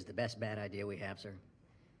 This is the best bad idea we have, sir.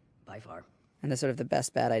 By far. And the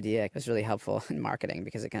best bad idea was really helpful in marketing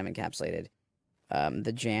because it kind of encapsulated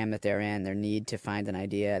the jam that they're in, their need to find an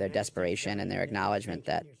idea, their desperation, and their acknowledgement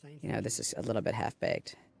that, you know, this is a little bit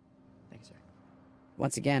half-baked. Thanks, sir.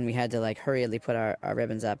 Once again, we had to, like, hurriedly put our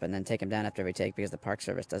ribbons up and then take them down after every take because the Park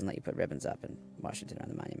Service doesn't let you put ribbons up in Washington or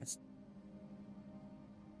the monuments.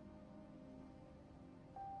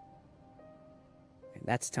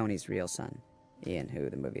 That's Tony's real son, Ian, who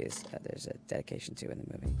the movie is, there's a dedication to in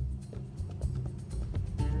the movie.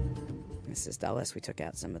 This is Dulles. We took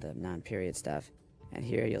out some of the non-period stuff. And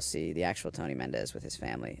here you'll see the actual Tony Mendez with his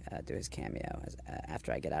family do his cameo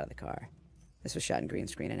after I get out of the car. This was shot in green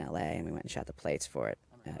screen in LA, and we went and shot the plates for it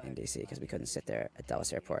in DC because we couldn't sit there at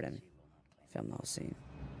Dulles Airport and film the whole scene.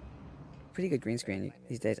 Pretty good green screen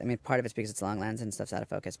these days. I mean, part of it's because it's long lens and stuff's out of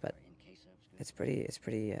focus, but it's pretty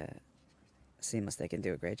seamless. They can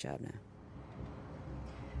do a great job now.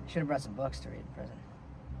 Should have brought some books to read in prison.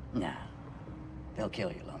 Nah. They'll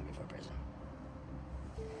kill you long before prison.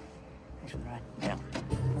 Thanks for the ride. Yeah.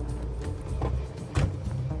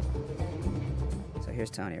 So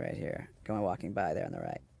here's Tony right here, walking by there on the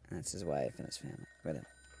right. And that's his wife and his family with him.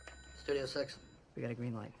 Studio 6. We got a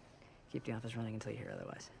green light. Keep the office running until you hear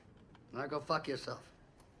otherwise. Now go fuck yourself.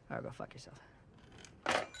 Or go fuck yourself.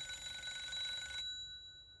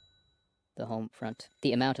 The home front.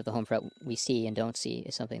 The amount of the home front we see and don't see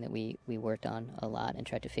is something that we worked on a lot and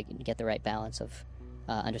tried to get the right balance of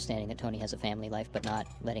understanding that Tony has a family life, but not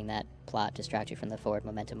letting that plot distract you from the forward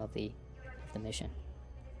momentum of the mission.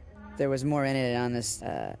 There was more in it on this,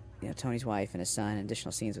 you know, Tony's wife and his son, and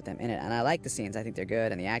additional scenes with them in it. And I like the scenes. I think they're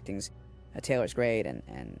good, and the acting's, Taylor's great,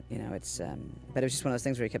 and you know, it's, but it was just one of those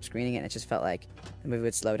things where he kept screening it, and it just felt like the movie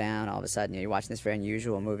would slow down all of a sudden. You know, you're watching this very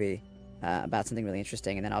unusual movie about something really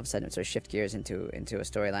interesting, and then all of a sudden it sort of shift gears into a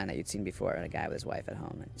storyline that you'd seen before, and a guy with his wife at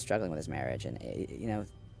home and struggling with his marriage, and you know,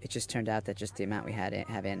 it just turned out that just the amount we have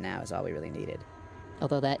in now is all we really needed.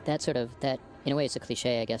 Although that in a way it's a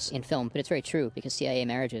cliche, I guess, in film, but it's very true because CIA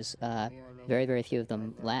marriages, very, very few of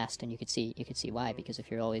them last, and you could see why, because if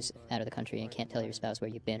you're always out of the country and can't tell your spouse where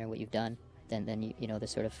you've been or what you've done, then you know, this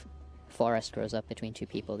sort of forest grows up between two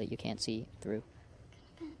people that you can't see through.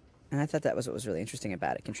 And I thought that was what was really interesting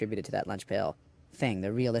about it, contributed to that lunch pail thing,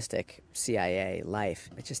 the realistic CIA life.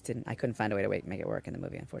 It just I couldn't find a way to make it work in the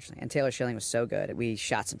movie, unfortunately. And Taylor Schilling was so good. We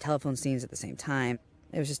shot some telephone scenes at the same time.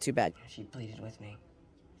 It was just too bad. She pleaded with me.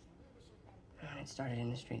 When it started in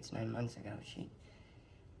the streets 9 months ago, she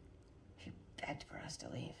begged for us to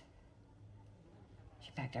leave.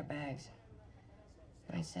 She packed our bags.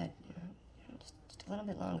 And I said, just a little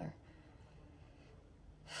bit longer.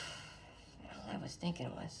 All I was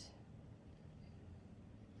thinking was,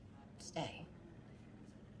 stay.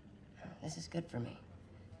 This is good for me.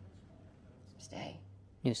 Stay.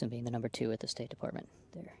 Newsom being the number 2 at the State Department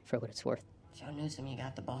there, for what it's worth. Joe Newsom, you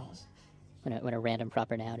got the balls. When a random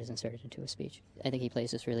proper noun is inserted into a speech. I think he plays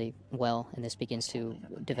this really well, and this begins to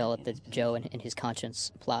develop the Joe and his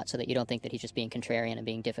conscience plot so that you don't think that he's just being contrarian and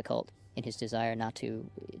being difficult in his desire not to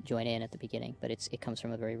join in at the beginning, but it comes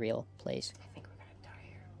from a very real place. I think we're gonna die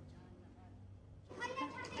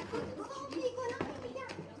here.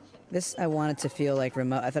 This I wanted to feel like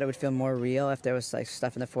remote. I thought it would feel more real if there was like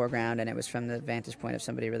stuff in the foreground and it was from the vantage point of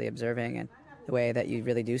somebody really observing, and the way that you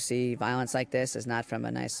really do see violence like this is not from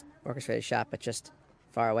a nice orchestrated shot, but just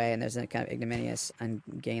far away, and there's a kind of ignominious,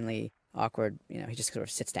 ungainly, awkward, he just sort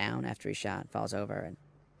of sits down after he's shot, falls over,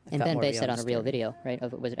 and Ben based that on a real video, right?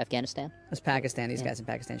 Was it Afghanistan? It was Pakistan. These guys in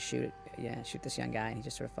Pakistan shoot this young guy, and he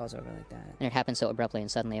just sort of falls over like that. And it happens so abruptly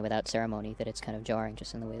and suddenly and without ceremony that it's kind of jarring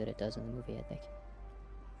just in the way that it does in the movie, I think.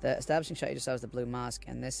 The establishing shot you just saw was the Blue Mosque,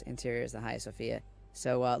 and this interior is the Hagia Sophia.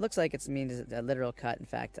 So it looks like it's a literal cut. In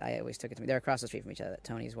fact, I always took it to me. They're across the street from each other.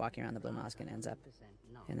 Tony's walking around the Blue Mosque and ends up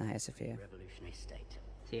in the Hagia Sophia. Revolutionary state.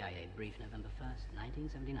 CIA brief November 1st,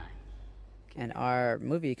 1979. And our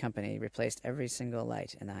movie company replaced every single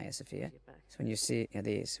light in the Hagia Sophia. So when you see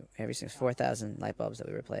these, every single 4,000 light bulbs that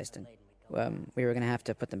we replaced, and we were going to have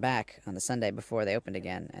to put them back on the Sunday before they opened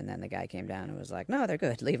again. And then the guy came down and was like, "No, they're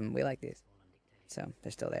good. Leave them. We like these." So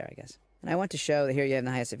they're still there, I guess. And I want to show that here you have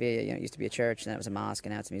the Hagia Sophia. It used to be a church, and then it was a mosque,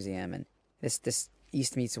 and now it's a museum. And this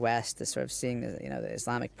East meets West, this sort of seeing the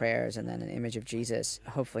Islamic prayers, and then an image of Jesus,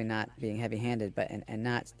 hopefully not being heavy-handed, but and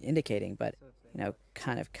not indicating, but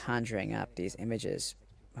kind of conjuring up these images,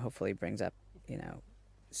 hopefully brings up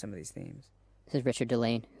some of these themes. This is Richard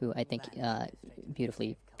Delane, who I think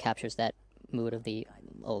beautifully captures that mood of the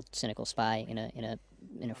old cynical spy in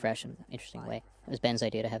a fresh and interesting way. It was Ben's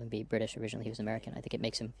idea to have him be British. Originally, he was American. I think it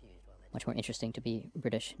makes him much more interesting to be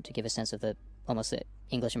British, to give a sense of the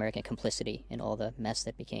English-American complicity in all the mess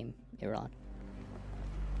that became Iran.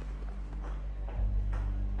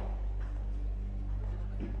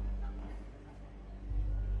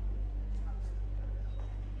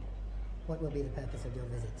 What will be the purpose of your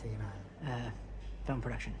visit to Iran? Film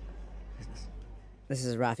production. Business. This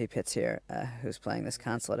is Rafi Pitts here, who's playing this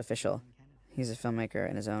consulate official. He's a filmmaker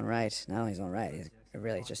in his own right. Not only his own right, he's a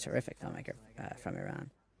really just terrific filmmaker from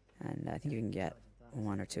Iran. And I think you can get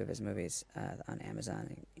 1 or 2 of his movies on Amazon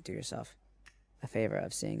and do yourself a favor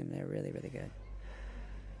of seeing them. They're really, really good.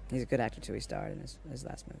 He's a good actor, too. He starred in his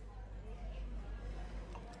last movie.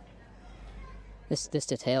 This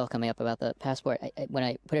detail coming up about the passport, when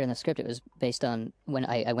I put it in the script, it was based on when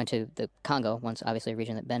I went to the Congo, once obviously a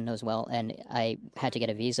region that Ben knows well, and I had to get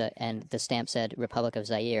a visa, and the stamp said Republic of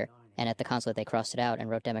Zaire, and at the consulate they crossed it out and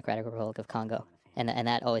wrote Democratic Republic of Congo. And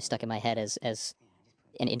that always stuck in my head as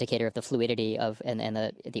an indicator of the fluidity of and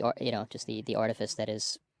the artifice that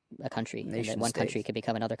is a country, and that one country could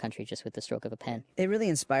become another country just with the stroke of a pen. It really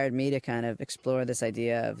inspired me to kind of explore this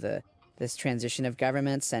idea of this transition of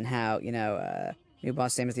governments, and how new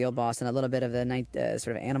boss same as the old boss, and a little bit of the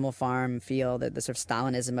sort of Animal Farm feel, the sort of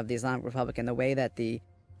Stalinism of the Islamic Republic, and the way that the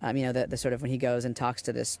sort of when he goes and talks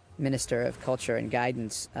to this minister of culture and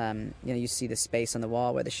guidance, you see the space on the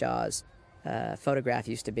wall where the Shah's photograph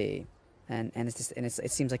used to be, and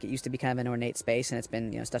it seems like it used to be kind of an ornate space, and it's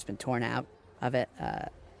been stuff's been torn out of it.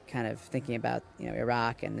 Kind of thinking about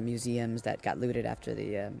Iraq and the museums that got looted after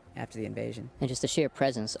the invasion. And just the sheer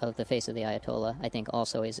presence of the face of the Ayatollah, I think,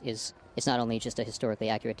 also is it's not only just a historically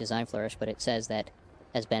accurate design flourish, but it says that,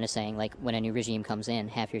 as Ben is saying, like when a new regime comes in,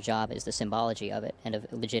 half your job is the symbology of it and of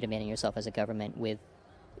legitimating yourself as a government with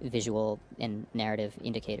visual and narrative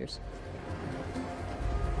indicators.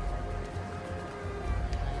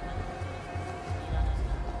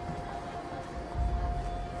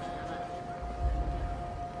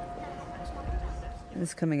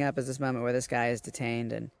 This coming up is this moment where this guy is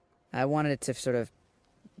detained, and I wanted it to sort of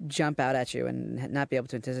jump out at you and not be able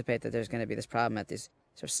to anticipate that there's going to be this problem at these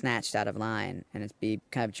sort of snatched out of line, and it be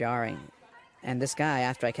kind of jarring. And this guy,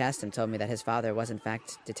 after I cast him, told me that his father was in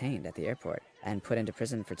fact detained at the airport and put into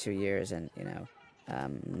prison for 2 years, and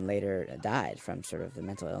later died from sort of the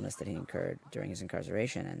mental illness that he incurred during his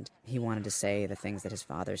incarceration. And he wanted to say the things that his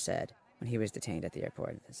father said when he was detained at the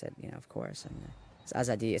airport. I said, of course. And it's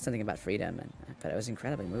Azadi. It's something about freedom, but it was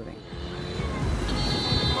incredibly moving.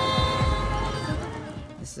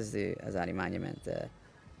 This is the Azadi monument.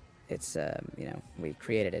 you know, we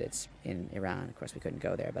created it. It's in Iran. Of course, we couldn't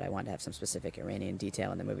go there, but I wanted to have some specific Iranian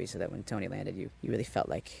detail in the movie so that when Tony landed, you really felt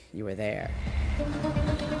like you were there.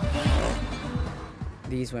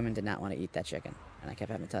 These women did not want to eat that chicken, and I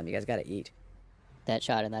kept having to tell them, you guys got to eat. That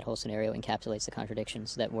shot and that whole scenario encapsulates the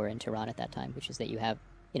contradictions that were in Tehran at that time, which is that you have,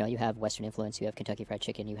 you know, you have Western influence, you have Kentucky Fried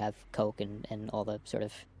Chicken, you have Coke and all the sort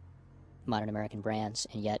of modern American brands,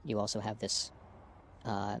 and yet you also have this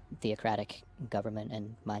theocratic government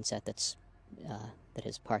and mindset that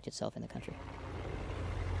has parked itself in the country.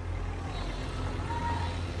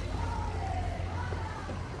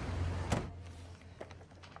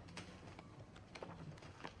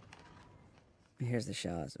 Here's the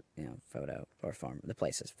Shah's, you know, photo, or farm, the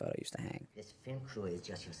place his photo used to hang. This film crew is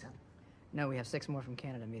just yourself? No, we have 6 more from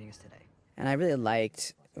Canada meeting us today. And I really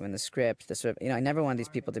liked when the script, the sort of, you know, I never wanted these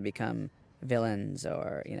people to become villains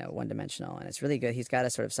or, you know, one-dimensional. And it's really good. He's got a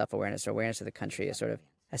sort of self-awareness or awareness of the country, a sort of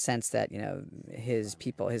a sense that, you know, his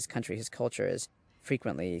people, his country, his culture is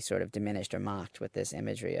frequently sort of diminished or mocked with this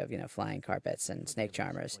imagery of, you know, flying carpets and snake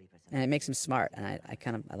charmers. And it makes him smart, and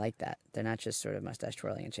I like that. They're not just sort of mustache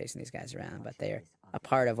twirling and chasing these guys around, but they're a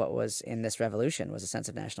part of what was in this revolution was a sense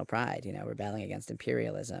of national pride, you know, rebelling against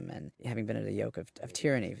imperialism and having been under the yoke of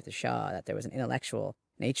tyranny for the Shah, that there was an intellectual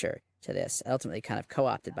nature to this, ultimately kind of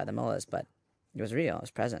co-opted by the mullahs, but it was real, it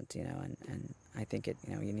was present, you know, and I think it,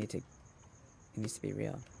 you know, it needs to be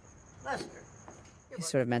real. Lester. He's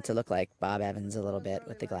sort of meant to look like Bob Evans a little bit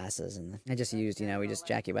with the glasses, and I just used, you know,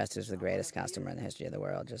 Jackie West is the greatest costumer in the history of the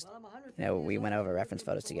world. Just, you know, we went over reference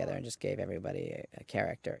photos together and just gave everybody a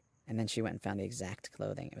character. And then she went and found the exact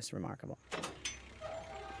clothing. It was remarkable.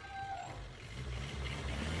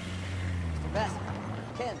 Mr. Best,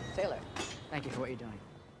 Ken Taylor. Thank you for what you're doing.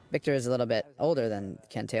 Victor is a little bit older than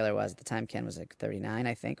Ken Taylor was. At the time, Ken was like 39,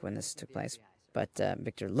 I think, when this took place. But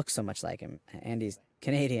Victor looks so much like him. Andy's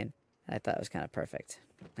Canadian. I thought it was kind of perfect.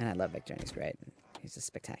 And I love Victor, and he's great. He's a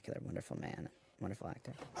spectacular, wonderful man, wonderful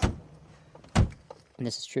actor. And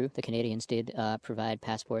this is true. The Canadians did provide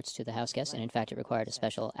passports to the house guests, and in fact, it required a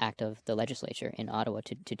special act of the legislature in Ottawa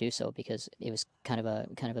to do so, because it was kind of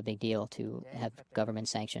a big deal to have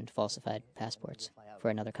government-sanctioned falsified passports for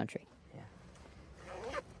another country. Yeah.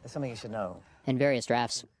 There's something you should know. In various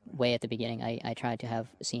drafts, way at the beginning, I tried to have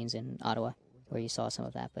scenes in Ottawa where you saw some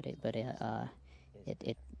of that, but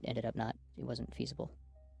it ended up not. It wasn't feasible.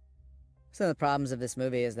 Some of the problems of this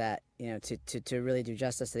movie is that, you know, to really do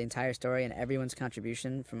justice to the entire story and everyone's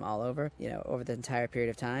contribution from all over, you know, over the entire period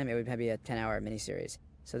of time, it would be a 10-hour miniseries.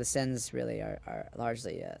 So the sins really are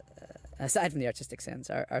largely, aside from the artistic sins,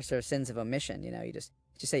 are sort of sins of omission. You know, you just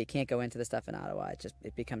say you can't go into the stuff in Ottawa.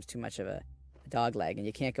 It becomes too much of a dog leg, and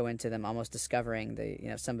you can't go into them almost discovering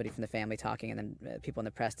somebody from the family talking, and then people in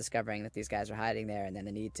the press discovering that these guys are hiding there, and then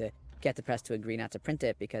the need to get the press to agree not to print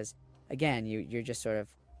it because, again, you're just sort of,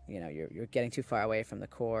 you know, you're getting too far away from the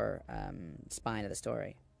core spine of the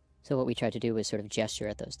story. So what we tried to do was sort of gesture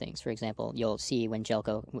at those things. For example, you'll see when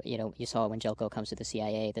Jelko, you saw when Jelko comes to the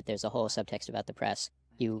CIA that there's a whole subtext about the press.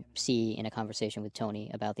 You see in a conversation with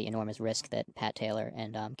Tony about the enormous risk that Pat Taylor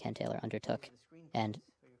and Ken Taylor undertook. And,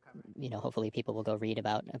 you know, hopefully people will go read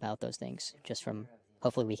about those things just from,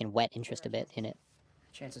 hopefully we can whet interest a bit in it.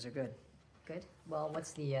 Chances are good. Good. Well,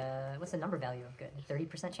 what's the number value of good?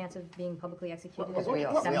 30% chance of being publicly executed? Can you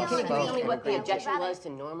tell me what the objection was to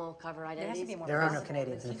normal cover identities? There are no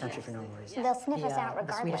Canadians in the country for normal reasons. They'll sniff us out The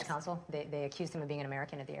regardless. Swedish consul, they accused him of being an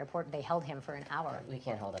American at the airport. They held him for an hour. We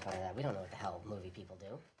can't hold up under that. We don't know what the hell movie people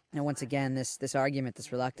do. And once again, this argument,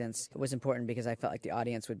 this reluctance was important because I felt like the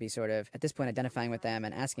audience would be sort of, at this point, identifying with them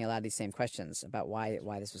and asking a lot of these same questions about why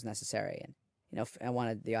this was necessary. And, you know, I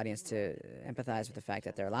wanted the audience to empathize with the fact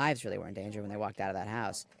that their lives really were in danger when they walked out of that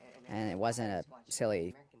house. And it wasn't a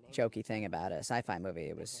silly, jokey thing about a sci-fi movie.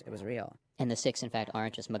 It was real. And the 6, in fact,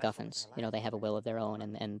 aren't just MacGuffins. You know, they have a will of their own,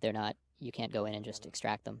 and they're not, you can't go in and just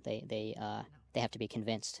extract them. They have to be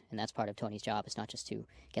convinced, and that's part of Tony's job. It's not just to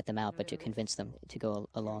get them out, but to convince them to go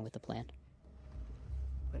along with the plan.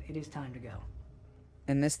 But it is time to go.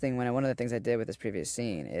 And this thing, one of the things I did with this previous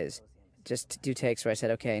scene is just to do takes where I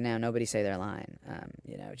said, okay, now nobody say their line.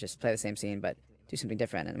 You know, just play the same scene, but do something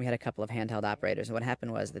different. And we had a couple of handheld operators, and what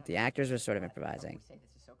happened was that the actors were sort of improvising,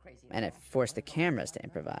 and it forced the cameras to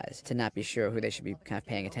improvise, to not be sure who they should be kind of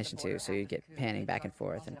paying attention to, so you get panning back and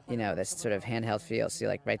forth, and, you know, this sort of handheld feel, so you're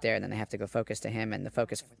like right there, and then they have to go focus to him, and the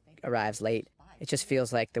focus arrives late. It just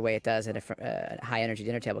feels like the way it does at a high-energy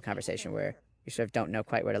dinner table conversation where you sort of don't know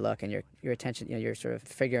quite where to look, and your attention, you know, you're sort of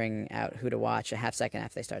figuring out who to watch a half second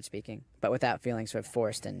after they start speaking, but without feeling sort of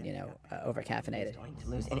forced and, you know, over-caffeinated. Going to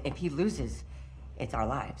lose, and if he loses, it's our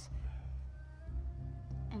lives.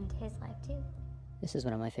 And his life, too. This is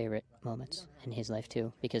one of my favorite moments in his life,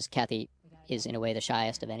 too, because Kathy is, in a way, the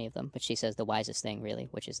shyest of any of them, but she says the wisest thing, really,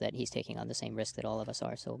 which is that he's taking on the same risk that all of us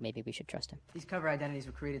are, so maybe we should trust him. These cover identities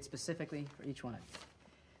were created specifically for each one of you.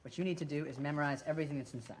 What you need to do is memorize everything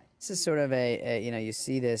that's inside. This is sort of a you know, you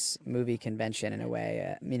see this movie convention in a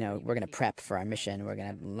way, you know, we're going to prep for our mission, we're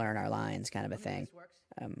going to learn our lines kind of a thing.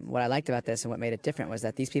 What I liked about this and what made it different was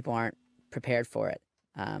that these people aren't prepared for it.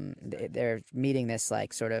 They're meeting this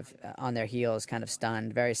like sort of on their heels, kind of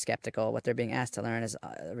stunned, very skeptical. What they're being asked to learn is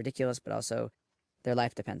ridiculous, but also their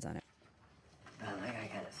life depends on it. That guy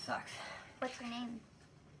kind of sucks. What's your name?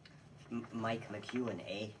 Mike McEwen,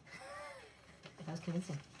 eh? That was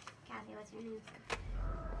convincing. Kathy, what's your name?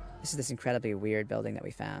 This is this incredibly weird building that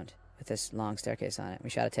we found with this long staircase on it. We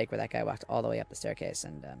shot a take where that guy walked all the way up the staircase,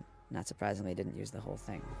 and not surprisingly, didn't use the whole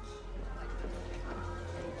thing.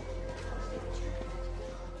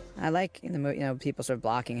 I like in the you know, people sort of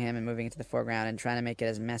blocking him and moving into the foreground and trying to make it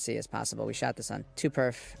as messy as possible. We shot this on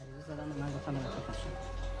 2perf.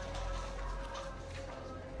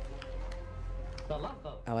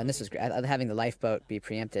 Oh, and this was great. Having the lifeboat be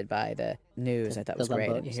preempted by the news, I thought was great.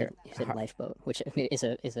 Boat, you said lifeboat, which is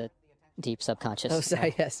a deep subconscious. Oh,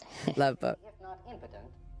 sorry, yes, love boat.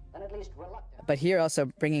 But here also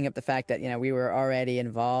bringing up the fact that, you know, we were already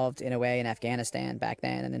involved in a way in Afghanistan back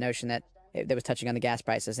then, and the notion that it was touching on the gas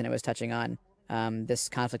prices and it was touching on this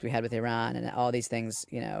conflict we had with Iran and all these things,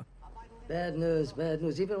 you know. Bad news,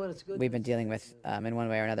 even when it's good. We've been dealing with in one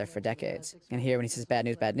way or another for decades. And here when he says bad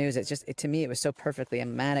news, it's just, to me, it was so perfectly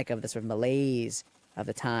emblematic of the sort of malaise of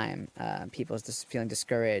the time. People just feeling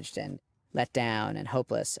discouraged and let down and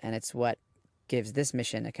hopeless. And it's what gives this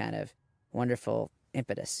mission a kind of wonderful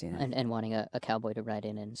impetus, you know. And wanting a cowboy to ride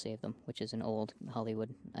in and save them, which is an old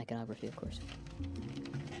Hollywood iconography, of course.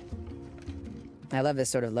 I love this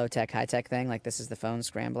sort of low-tech, high-tech thing. Like, this is the phone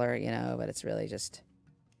scrambler, you know, but it's really just,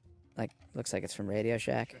 like, looks like it's from Radio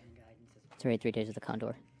Shack. It's made 3 Days of the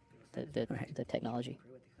Condor, the technology.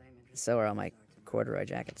 So are all my corduroy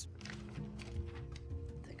jackets.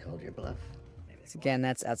 They called your bluff. So again,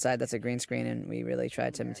 that's outside, that's a green screen, and we really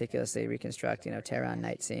tried to meticulously reconstruct, you know, Tehran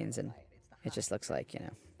night scenes, and it just looks like, you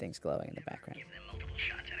know, things glowing in the background. Give them multiple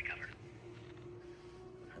shots at a cover.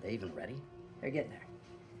 Are they even ready? They're getting there.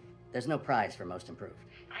 There's no prize for most improved.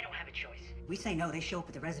 I don't have a choice. We say no, they show up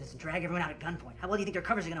at the residence and drag everyone out at gunpoint. How well do you think their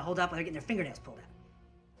covers are going to hold up while they're getting their fingernails pulled out?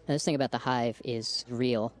 Now, this thing about the hive is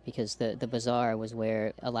real because the bazaar was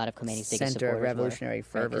where a lot of Khomeini's biggest supporters Center of revolutionary were.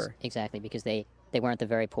 fervor. Right, exactly, because they weren't the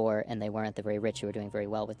very poor and they weren't the very rich who were doing very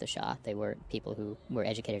well with the Shah. They were people who were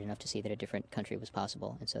educated enough to see that a different country was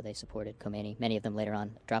possible, and so they supported Khomeini. Many of them later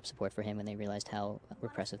on dropped support for him when they realized how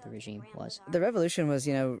repressive the regime was. The revolution was,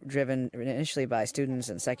 you know, driven initially by students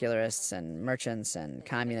and secularists and merchants and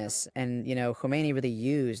communists, and, you know, Khomeini really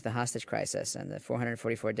used the hostage crisis and the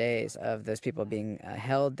 444 days of those people being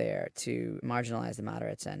held there to marginalize the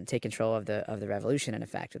moderates and take control of the revolution, in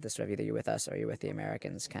effect, with this sort of either you're with us or you're with the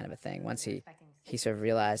Americans kind of a thing. Once he sort of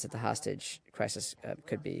realized that the hostage crisis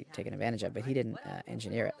could be taken advantage of, but he didn't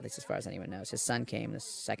engineer it, at least as far as anyone knows. His son came the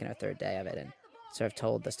second or third day of it and sort of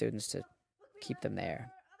told the students to keep them there.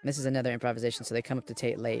 And this is another improvisation, so they come up to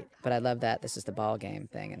Tate late, but I love that this is the ball game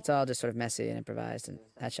thing. And it's all just sort of messy and improvised, and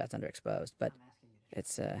that shot's underexposed, but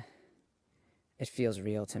it's it feels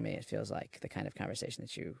real to me. It feels like the kind of conversation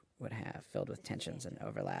that you would have, filled with tensions and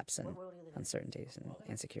overlaps and uncertainties and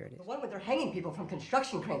insecurities. The one where they're hanging people from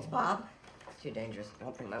construction cranes, Bob. It's too dangerous.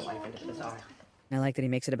 Don't bring my wife into the bazaar. And I like that he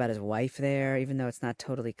makes it about his wife there, even though it's not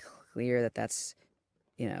totally clear that that's,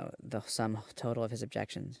 you know, the sum total of his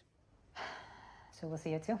objections. So we'll see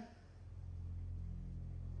you too.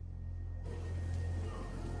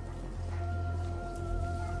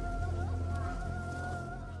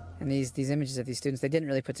 And these images of these students, they didn't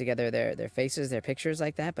really put together their faces, their pictures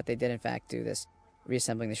like that, but they did in fact do this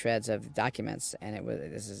reassembling the shreds of documents, and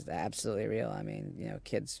this is absolutely real. I mean, you know,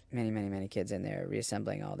 kids, many kids in there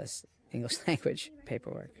reassembling all this English language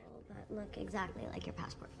paperwork. But look exactly like your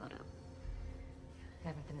passport photo. I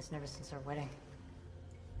haven't been this nervous since our wedding.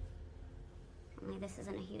 Only this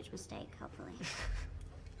isn't a huge mistake, hopefully.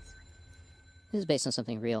 This is based on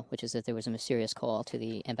something real, which is that there was a mysterious call to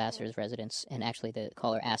the ambassador's residence, and actually the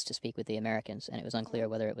caller asked to speak with the Americans, and it was unclear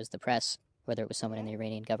whether it was the press, whether it was someone in the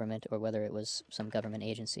Iranian government, or whether it was some government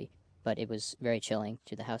agency. But it was very chilling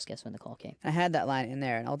to the house guests when the call came. I had that line in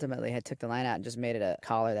there, and ultimately I took the line out and just made it a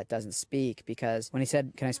caller that doesn't speak, because when he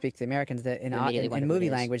said, "Can I speak to the Americans?" In movie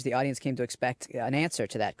language, the audience came to expect an answer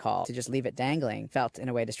to that call. To just leave it dangling felt in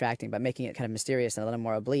a way distracting, but making it kind of mysterious and a little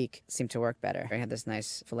more oblique seemed to work better. I had this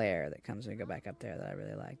nice flare that comes when we go back up there that I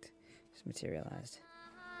really liked. Just materialized.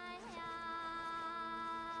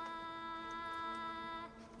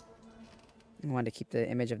 We wanted to keep the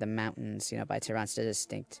image of the mountains, by Tehran, such a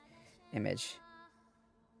distinct image.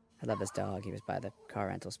 I love this dog. He was by the car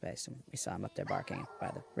rental space, and we saw him up there barking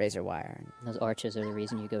by the razor wire. Those arches are the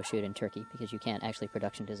reason you go shoot in Turkey, because you can't actually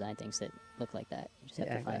production design things that look like that. You just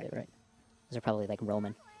have to find it right. Those are probably like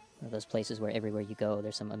Roman, or those places where everywhere you go,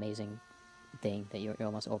 there's some amazing thing that you're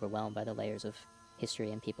almost overwhelmed by the layers of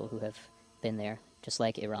history and people who have been there, just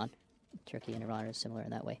like Iran. Turkey and Iran are similar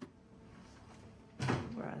in that way.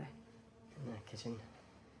 Where are they? In the kitchen.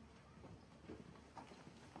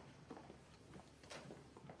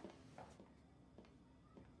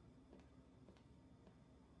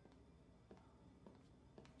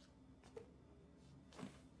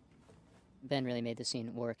 Ben really made the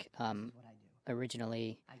scene work.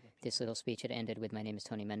 Originally, this little speech had ended with "My name is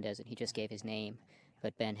Tony Mendez," and he just gave his name.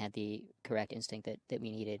 But Ben had the correct instinct that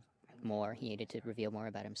we needed more. He needed to reveal more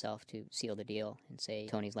about himself to seal the deal and say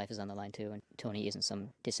Tony's life is on the line too. And Tony isn't some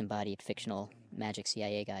disembodied fictional magic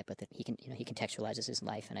CIA guy, but that he contextualizes his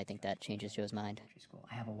life, and I think that changes Joe's mind.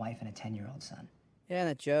 I have a wife and a 10-year-old son. Yeah, and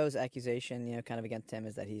that Joe's accusation, kind of against him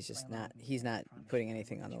is that he's not putting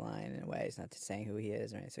anything on the line in a way. He's not saying who he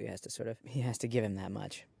is or anything, so he has to give him that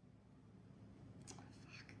much.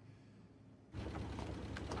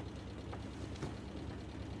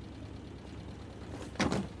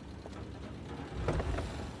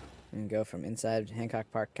 And go from inside Hancock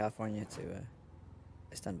Park, California to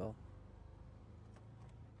Istanbul.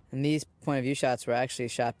 And these point of view shots were actually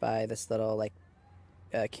shot by this little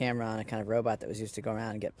camera on a kind of robot that was used to go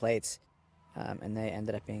around and get plates, and they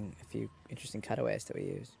ended up being a few interesting cutaways that we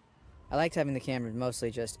used. I liked having the camera mostly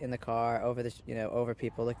just in the car, over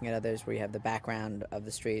people, looking at others, where you have the background of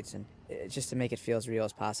the streets, and just to make it feel as real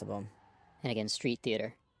as possible. And again, street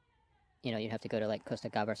theater. You'd have to go to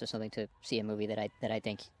Costa Gavras or something to see a movie that I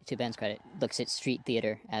think, to Ben's credit, looks at street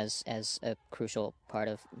theater as a crucial part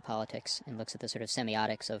of politics, and looks at the sort of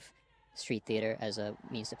semiotics of street theater as a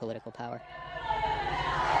means to political power.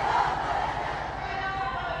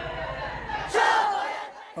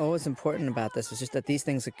 What was important about this was just that these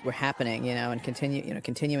things were happening, and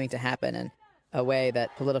continuing to happen in a way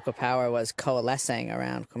that political power was coalescing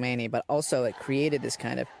around Khomeini, but also it created this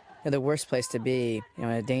kind of the worst place to be, in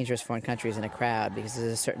a dangerous foreign country is in a crowd, because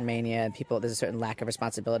there's a certain mania and there's a certain lack of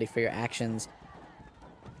responsibility for your actions.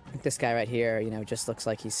 This guy right here, just looks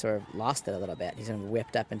like he's sort of lost it a little bit. He's sort of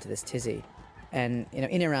whipped up into this tizzy. And,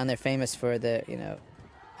 in Iran, they're famous for the,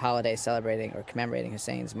 holiday celebrating or commemorating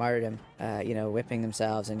Hussein's martyrdom, whipping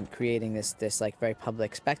themselves and creating this very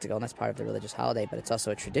public spectacle. And that's part of the religious holiday, but it's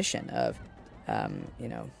also a tradition of,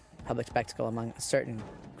 public spectacle among a certain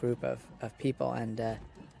group of people. And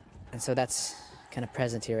so that's kind of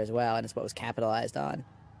present here as well, and it's what was capitalized on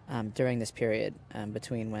during this period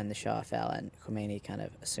between when the Shah fell and Khomeini kind of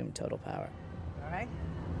assumed total power. All right.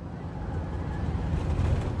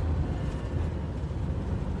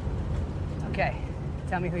 Okay,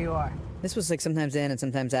 tell me who you are. This was sometimes in and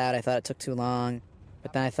sometimes out. I thought it took too long,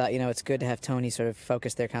 but then I thought, it's good to have Tony sort of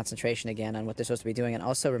focus their concentration again on what they're supposed to be doing, and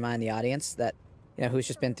also remind the audience that, who's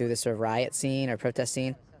just been through this sort of riot scene or protest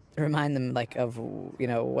scene, remind them of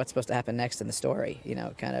what's supposed to happen next in the story,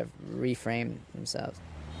 kind of reframe themselves.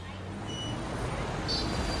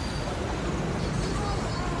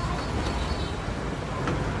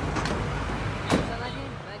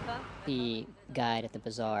 The guide at the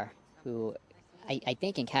bazaar, who I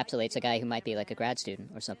think encapsulates a guy who might be like a grad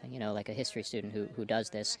student or something, like a history student who does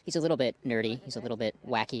this. He's a little bit nerdy, he's a little bit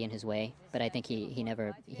wacky in his way, but I think he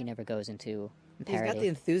never goes into parody. He's got the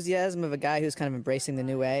enthusiasm of a guy who's kind of embracing the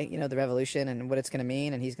new way, the revolution and what it's going to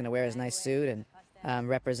mean, and he's going to wear his nice suit and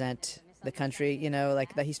represent the country,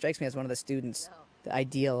 that he strikes me as one of the students, the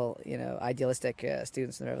idealistic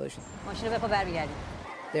students in the revolution.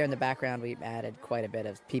 There in the background, we added quite a bit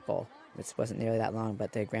of people. It wasn't nearly that long,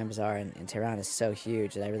 but the Grand Bazaar in Tehran is so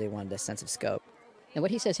huge that I really wanted a sense of scope. And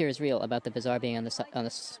what he says here is real about the bazaar being on the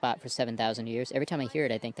spot for 7,000 years. Every time I hear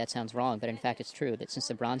it, I think that sounds wrong, but in fact it's true, that since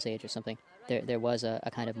the Bronze Age or something, there was a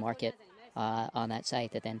kind of market on that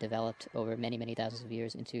site that then developed over many, many thousands of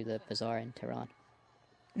years into the bazaar in Tehran.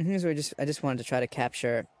 So I just wanted to try to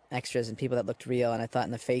capture extras and people that looked real, and I thought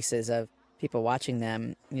in the faces of people watching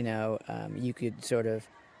them, you could sort of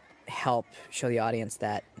help show the audience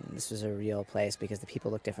that this was a real place because the people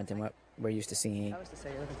look different than what we're used to seeing. If I was to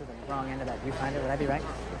say you're looking through the wrong end of that viewfinder, would I be right?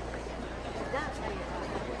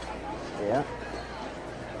 Yeah.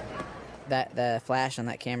 The flash on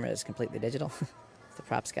that camera is completely digital. The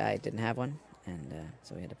props guy didn't have one, and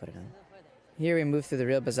so we had to put it on. Here we moved through the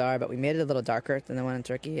real bazaar, but we made it a little darker than the one in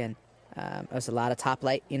Turkey, and it was a lot of top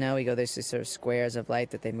light, there's these sort of squares of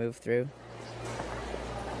light that they move through.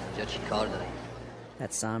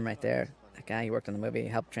 That Sam right there, a guy who worked on the movie,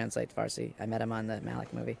 helped translate Farsi. I met him on the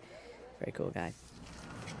Malik movie. Very cool guy.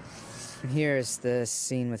 And here's the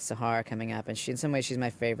scene with Sahar coming up, and in some ways she's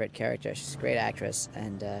my favorite character. She's a great actress,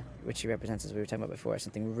 and what she represents, as we were talking about before,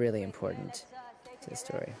 something really important to the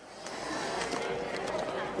story.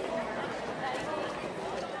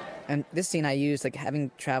 And this scene I used, like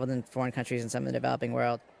having traveled in foreign countries and some in the developing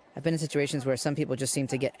world, I've been in situations where some people just seem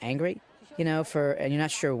to get angry, and you're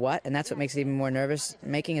not sure what, and that's what makes it even more nervous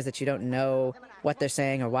making, is that you don't know what they're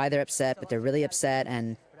saying or why they're upset, but they're really upset,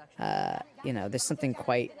 and, there's something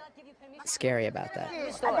quite scary about that.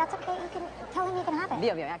 That's okay, you can tell him you can have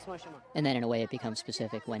it. And then in a way it becomes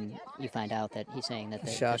specific when you find out that he's saying that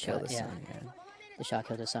the Shah killed his son, the Shah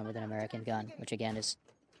killed his son with an American gun, which again is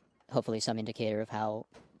hopefully some indicator of how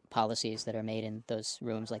policies that are made in those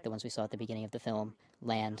rooms, like the ones we saw at the beginning of the film,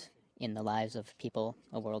 land in the lives of people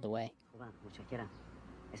a world away.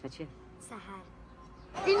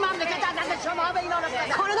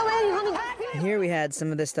 Here we had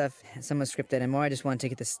some of this stuff, some was scripted, and more I just wanted to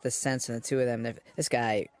get the sense from the two of them. This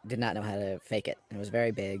guy did not know how to fake it, and was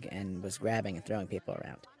very big, and was grabbing and throwing people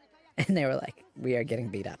around. And they were like, we are getting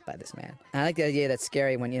beat up by this man. And I like the idea that's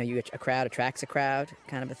scary when, a crowd attracts a crowd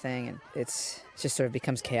kind of a thing, and it just sort of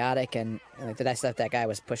becomes chaotic, and like that guy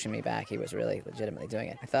was pushing me back. He was really legitimately doing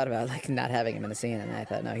it. I thought about like not having him in the scene, and I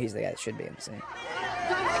thought, no, he's the guy that should be in the scene.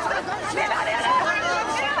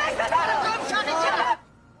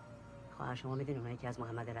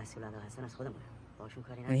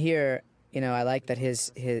 And here, I like that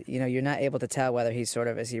his you're not able to tell whether he's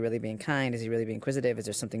is he really being kind? Is he really being inquisitive? Is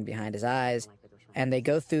there something behind his eyes? And they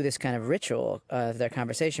go through this kind of ritual of their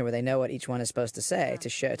conversation where they know what each one is supposed to say to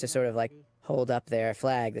sort of like hold up their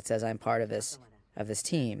flag that says, I'm part of this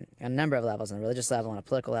team, on a number of levels, on a religious level, on a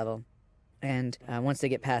political level. And once they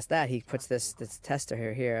get past that, he puts this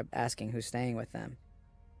tester here asking who's staying with them.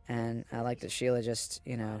 And I like that Sheila just,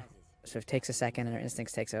 sort of takes a second and her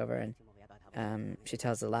instincts takes over, and she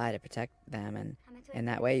tells a lie to protect them, and in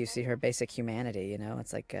that way you see her basic humanity.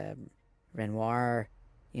 It's like a Renoir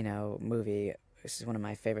movie. This is one of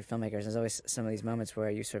my favorite filmmakers. There's always some of these moments where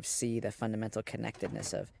you sort of see the fundamental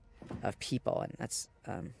connectedness of people, and that's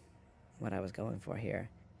what I was going for here.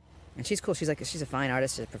 And she's cool. She's a fine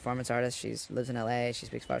artist. She's a performance artist. She lives in LA. She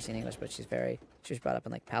speaks Farsi and English, but she was brought up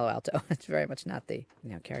in like Palo Alto. It's very much not the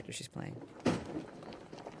character she's playing.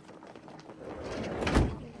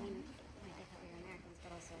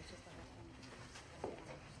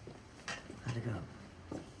 How'd it go?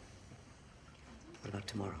 What about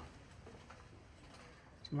tomorrow?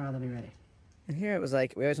 Tomorrow they'll be ready. And here it was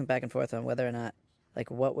like we always went back and forth on whether or not, like,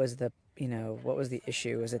 what was the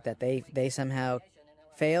issue? Was it that they somehow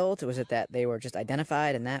failed? Was it that they were just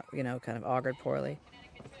identified and that kind of augured poorly?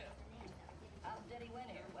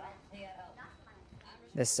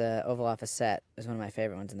 This Oval Office set is one of my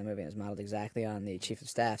favorite ones in the movie. It was modeled exactly on the Chief of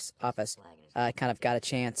Staff's office. I kind of got a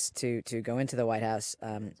chance to go into the White House,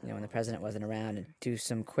 when the president wasn't around, and do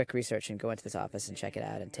some quick research and go into this office and check it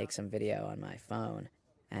out and take some video on my phone.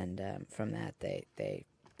 And from that, they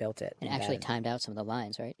built it. And actually timed out some of the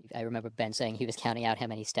lines, right? I remember Ben saying he was counting out how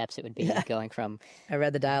many steps it would be going from... I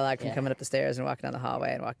read the dialogue from coming up the stairs and walking down the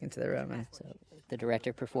hallway and walking into the room. And so the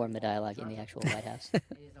director performed the dialogue in the actual White House.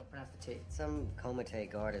 Don't pronounce the T. Some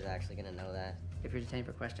Komite guard is actually going to know that. If you're detained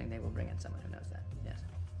for questioning, they will bring in someone who knows that, yes.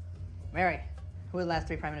 Mary, who were the last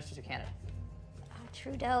 3 prime ministers of Canada?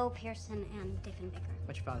 Trudeau, Pearson, and Diefenbaker.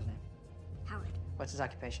 What's your father's name? Howard. What's his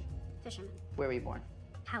occupation? Fisherman. Where were you born?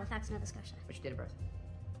 Halifax, Nova Scotia. What's your date of birth?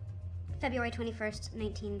 February 21st,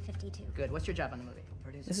 1952. Good. What's your job on the movie?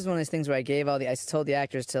 This is one of those things where I told the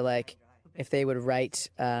actors to, like, if they would write,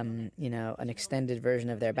 an extended version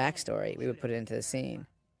of their backstory, we would put it into the scene.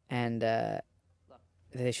 And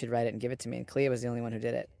they should write it and give it to me. And Clea was the only one who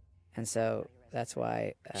did it. And so that's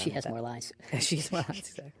why... she has more lines. She has more lines,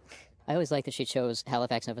 exactly. I always like that she chose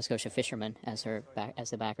Halifax, Nova Scotia fishermen as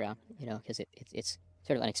the background, because it's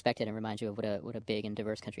sort of unexpected and reminds you of what a big and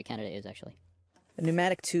diverse country Canada is, actually. The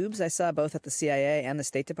pneumatic tubes I saw both at the CIA and the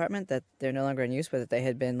State Department, that they're no longer in use, but that they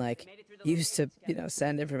had been, like, used to,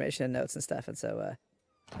 send information and notes and stuff. And so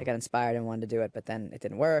I got inspired and wanted to do it, but then it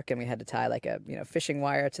didn't work, and we had to tie, like, a fishing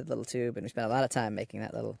wire to the little tube, and we spent a lot of time making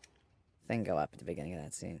that little thing go up at the beginning of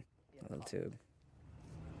that scene, a little tube.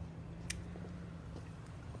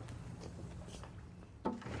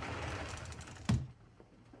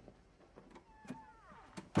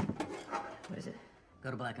 What is it?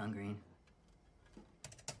 Go to black on green.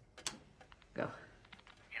 Go.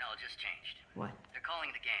 It just changed. What? They're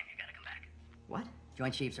calling the game. You gotta come back. What?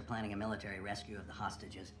 Joint Chiefs are planning a military rescue of the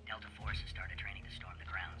hostages. Delta Force has started training to storm the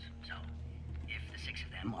grounds. So, if the 6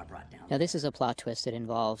 of them are brought down. Now, this is a plot twist that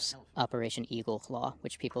involves Operation Eagle Claw,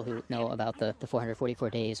 which people who know about the 444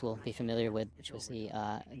 days will be familiar with, which was the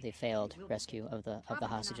failed rescue of the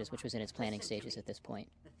hostages, which was in its planning stages at this point.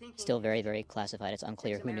 Still very, very classified. It's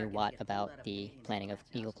unclear who knew what about the planning of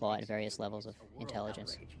Eagle Claw at various levels of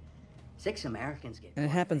intelligence. 6 Americans get... And it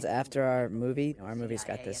happens after our movie. Our movie's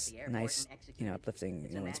got this nice, uplifting,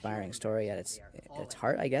 inspiring story at its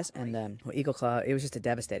heart, I guess. And well, Eagle Claw, it was just a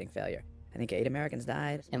devastating failure. I think 8 Americans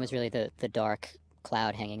died. And was really the dark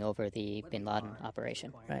cloud hanging over the bin Laden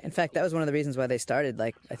operation. Right. In fact, that was one of the reasons why they started,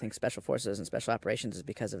 I think, Special Forces and Special Operations is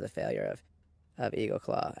because of the failure of Eagle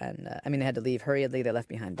Claw. And, they had to leave hurriedly. They left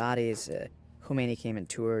behind bodies. Khomeini came and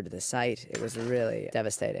toured the site. It was really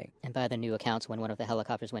devastating. And by the new accounts, when one of the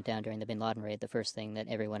helicopters went down during the bin Laden raid, the first thing that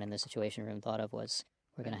everyone in the Situation Room thought of was,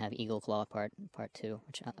 we're going to have Eagle Claw part 2,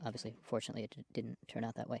 which obviously, fortunately, it didn't turn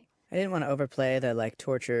out that way. I didn't want to overplay the,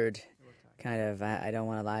 tortured kind of, I don't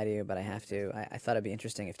want to lie to you, but I have to. I thought it'd be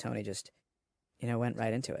interesting if Tony just, went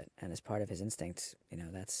right into it. And as part of his instinct,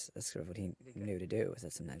 that's sort of what he knew to do, is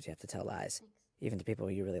that sometimes you have to tell lies, even to people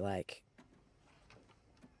you really like.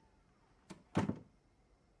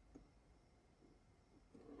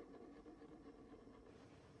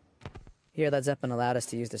 Here, Led Zeppelin allowed us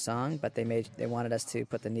to use the song, but they wanted us to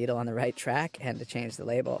put the needle on the right track and to change the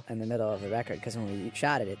label in the middle of the record, because when we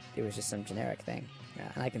shot it, it was just some generic thing.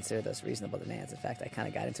 And I consider those reasonable demands. In fact, I kind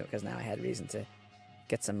of got into it because now I had reason to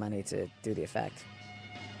get some money to do the effect.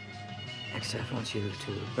 XF wants you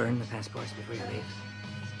to burn the passports before you leave.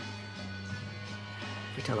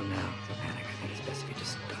 If we tell them now, they'll panic. I think it's best if you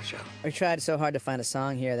just don't show. We tried so hard to find a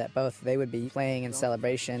song here that both they would be playing in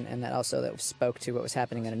celebration and that also that spoke to what was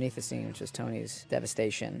happening underneath the scene, which was Tony's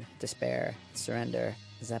devastation, despair, surrender.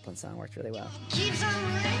 The Zeppelin song worked really well. Keeps on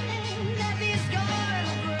raining, love is gonna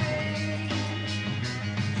break.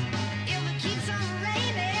 If it keeps on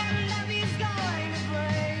raining, love is gonna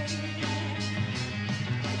break.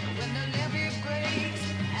 When the levee breaks,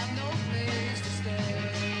 have no place to stay.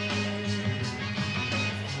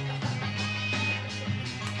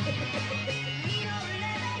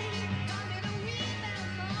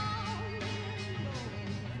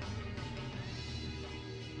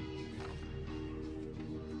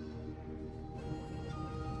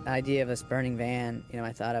 The idea of this burning van,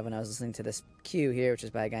 I thought of when I was listening to this cue here, which is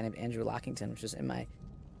by a guy named Andrew Lockington, which was in my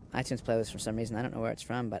iTunes playlist for some reason. I don't know where it's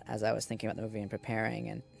from, but as I was thinking about the movie and preparing,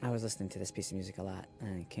 and I was listening to this piece of music a lot,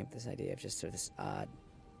 and it came to this idea of just sort of this odd,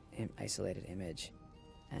 isolated image,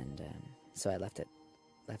 and so I left it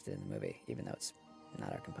in the movie, even though it's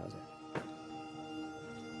not our composer.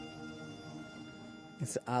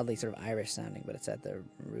 It's oddly sort of Irish sounding, but it's at the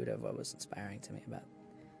root of what was inspiring to me about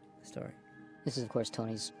the story. This is, of course,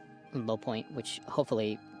 Tony's low point, which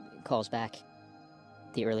hopefully calls back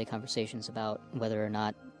the early conversations about whether or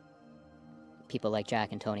not people like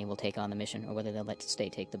Jack and Tony will take on the mission, or whether they'll let the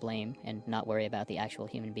state take the blame and not worry about the actual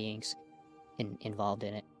human beings involved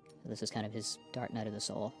in it. So this is kind of his dark night of the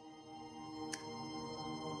soul.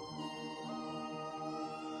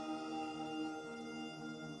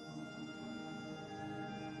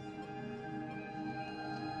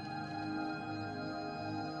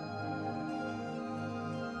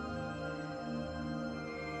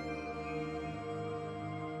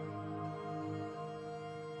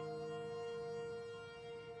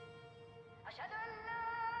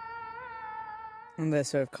 And the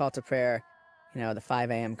sort of call to prayer, the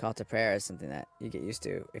 5 a.m. call to prayer is something that you get used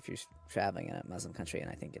to if you're traveling in a Muslim country, and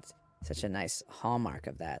I think it's such a nice hallmark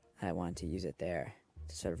of that. I wanted to use it there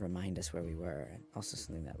to sort of remind us where we were, and also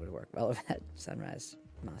something that would work well over that sunrise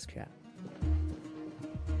mosque shot.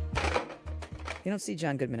 You don't see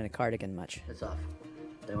John Goodman in a cardigan much. It's off.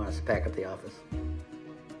 They want us to pack up the office.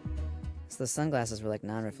 So the sunglasses were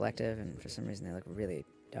non-reflective, and for some reason they look really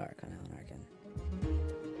dark on Alan Arkin.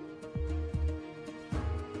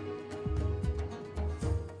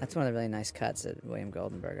 That's one of the really nice cuts that William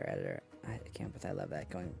Goldenberg, our editor, I can't believe I love that,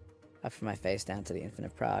 going up from my face down to the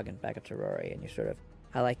Infinite Prague and back up to Rory, and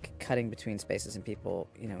I like cutting between spaces and people,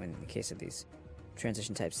 in the case of these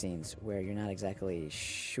transition type scenes where you're not exactly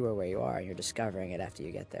sure where you are, and you're discovering it after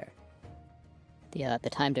you get there. The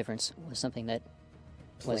time difference was something that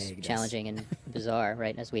was challenging and bizarre,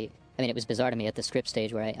 right? It was bizarre to me at the script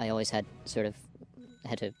stage where I always had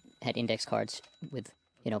index cards with,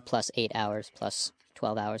 plus 8 hours, plus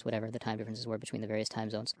 12 hours, whatever the time differences were between the various time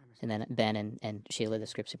zones. And then Ben and Sheila, the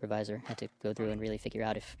script supervisor, had to go through and really figure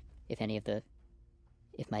out if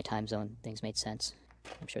my time zone things made sense.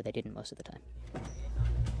 I'm sure they didn't most of the time.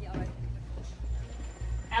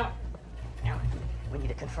 Alan, We need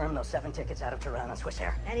to confirm those 7 tickets out of Tehran on Swiss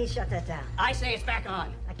Air. And he shut that down. I say it's back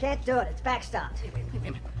on. I can't do it. It's backstopped. Wait a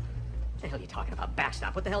minute. What the hell are you talking about?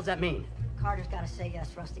 Backstop? What the hell does that mean? Carter's got to say yes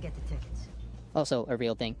for us to get the tickets. Also, a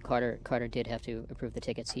real thing. Carter did have to approve the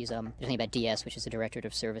tickets. He's there's something about DS, which is the Directorate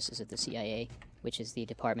of Services of the CIA, which is the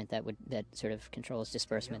department that sort of controls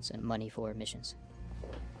disbursements and money for missions.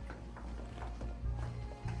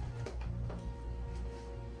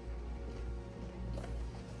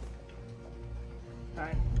 All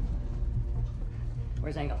right.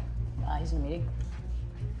 Where's Engel? He's in a meeting.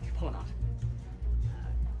 Pull him out.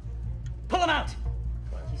 Pull him out!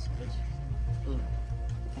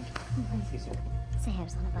 See you soon.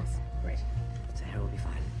 Saher's on a bus. Great. Sahara will be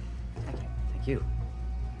fine. Thank you. Thank you.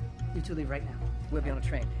 You two leave right now. We'll be on a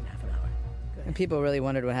train in half an hour. Good. And people really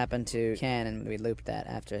wondered what happened to Ken, and we looped that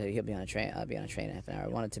after he'll be on a train. I'll be on a train in half an hour. I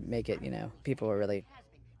wanted to make it, people were really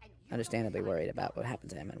understandably worried about what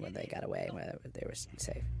happened to him and whether they got away, whether they were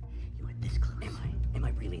safe. You are this close. Am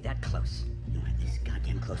I really that close? You are this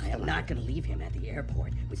goddamn close. I am not gonna leave him at the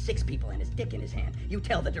airport with 6 people and his dick in his hand. You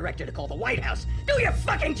tell the director to call the White House. Do your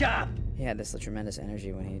fucking job! He had this tremendous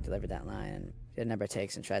energy when he delivered that line, and he had a number of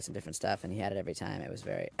takes and tried some different stuff, and he had it every time. It was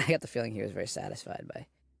I got the feeling he was very satisfied by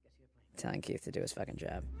telling Keith to do his fucking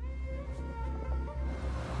job.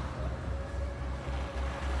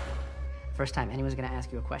 First time anyone's going to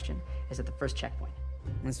ask you a question is at the first checkpoint.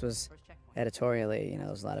 This was editorially, there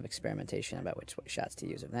was a lot of experimentation about which shots to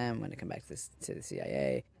use of them, when to come back to the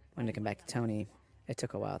CIA, when to come back to Tony. It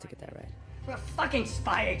took a while to get that right. We're a fucking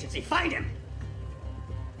spy agency. Find him!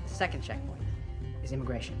 The second checkpoint is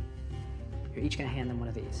immigration. You're each going to hand them one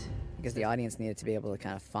of these. Because the audience needed to be able to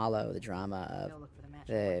kind of follow the drama of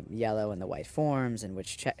the yellow and the white forms and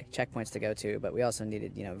which checkpoints to go to, but we also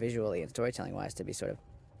needed, visually and storytelling-wise to be sort of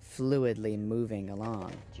fluidly moving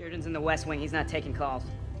along. Sheridan's in the West Wing. He's not taking calls.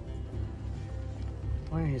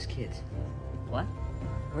 Where are his kids? What?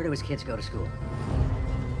 Where do his kids go to school?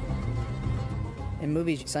 In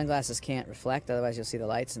movies, sunglasses can't reflect, otherwise you'll see the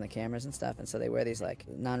lights and the cameras and stuff, and so they wear these,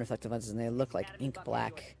 non-reflective lenses, and they look like ink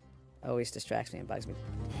black. Always distracts me and bugs me.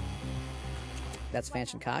 That's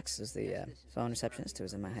Fanchon Cox, who's the phone receptionist who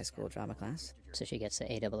was in my high school drama class. So she gets the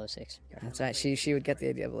A006. That's right, she would get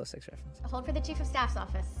the A006 reference. Hold for the Chief of Staff's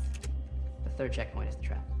office. The third checkpoint is the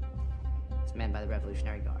trap. It's manned by the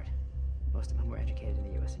Revolutionary Guard, most of whom were educated in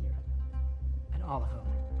the U.S. and Europe, and all of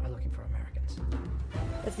whom are looking for Americans.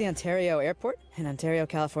 That's the Ontario airport in Ontario,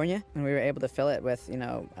 California, and we were able to fill it with,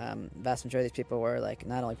 vast majority of these people were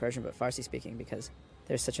not only Persian but Farsi speaking, because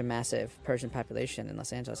there's such a massive Persian population in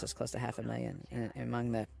Los Angeles. It's close to 500,000. And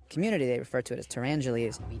among the community, they refer to it as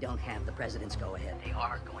Tarangeles. We don't have the president's go-ahead. They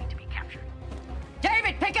are going to be captured.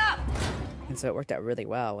 David, pick up! And so it worked out really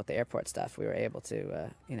well with the airport stuff. We were able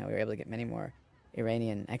to, get many more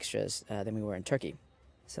Iranian extras than we were in Turkey.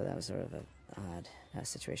 So that was sort of an odd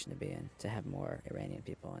situation to be in, to have more Iranian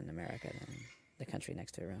people in America than the country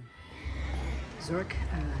next to Iran. Zurich,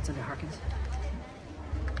 it's under Harkins.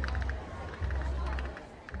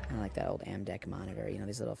 I like that old Amdec monitor,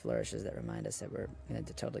 these little flourishes that remind us that we're in a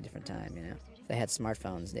totally different time, If they had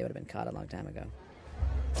smartphones, they would have been caught a long time ago.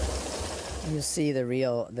 And you'll see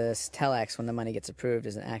this telex, when the money gets approved,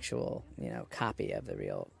 is an actual, copy of the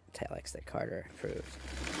real telex that Carter approved.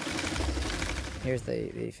 Here's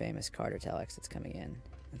the famous Carter telex that's coming in.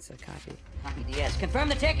 It's a copy. Copy DS. Confirm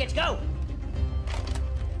the tickets. Go!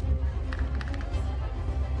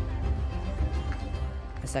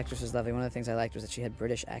 This actress was lovely. One of the things I liked was that she had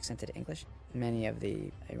British accented English. Many of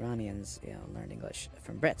the Iranians, learned English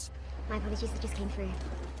from Brits. My apologies, that just came through.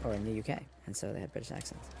 Or in the UK, and so they had British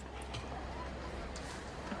accents.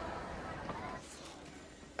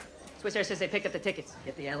 Swiss Air says they picked up the tickets.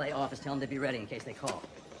 Get the LA office, tell them to be ready in case they call.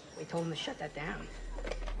 We told them to shut that down.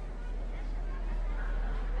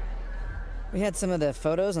 We had some of the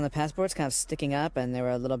photos on the passports kind of sticking up, and they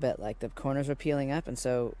were a little bit the corners were peeling up, and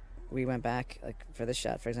so we went back, for this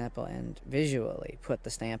shot, for example, and visually put the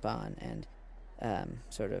stamp on and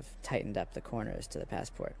sort of tightened up the corners to the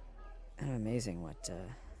passport. Kind of amazing what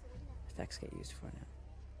effects get used for now.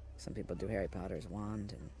 Some people do Harry Potter's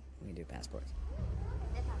wand, and we do passports.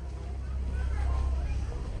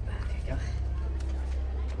 There you go.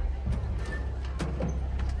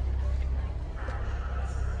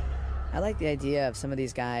 I like the idea of some of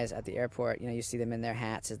these guys at the airport. You see them in their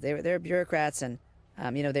hats. They're bureaucrats, and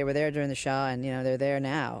they were there during the Shah, and they're there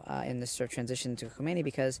now in this sort of transition to Khomeini,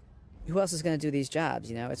 because who else is going to do these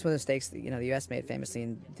jobs? It's one of the mistakes that, the U.S. made famously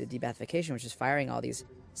in the de-Baathification, which is firing all these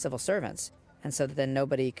civil servants, and so that then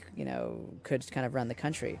nobody, could kind of run the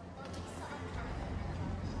country.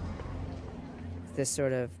 This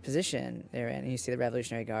sort of position they're in, and you see the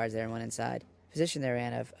Revolutionary Guards there on one inside. position they're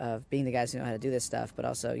in of being the guys who know how to do this stuff, but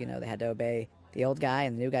also, you know, they had to obey the old guy,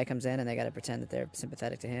 and the new guy comes in, and they got to pretend that they're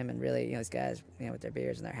sympathetic to him. And really, you know, these guys, you know, with their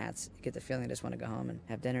beards and their hats, you get the feeling they just want to go home and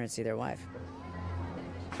have dinner and see their wife.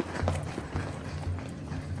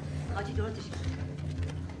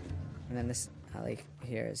 And then this alley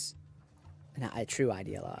here is a true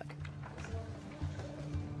ideologue.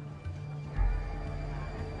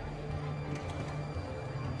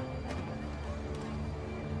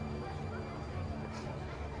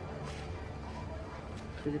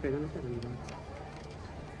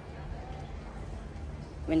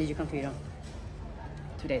 When did you come to Iran?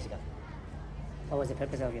 2 days ago. What was the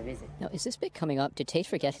purpose of your visit? Now, is this bit coming up? Did Tate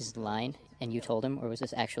forget his line and you told him, or was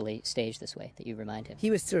this actually staged this way that you remind him?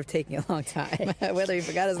 He was sort of taking a long time, whether he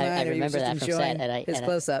forgot his line I or he was just enjoying his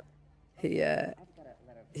close-up. The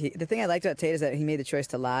thing I liked about Tate is that he made the choice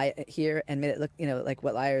to lie here and made it look, you know, like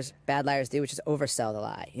what bad liars do, which is oversell the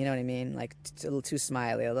lie. You know what I mean? Like a little too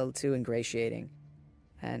smiley, a little too ingratiating.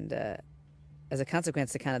 And as a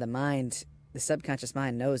consequence, the mind, the subconscious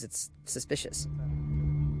mind knows it's suspicious.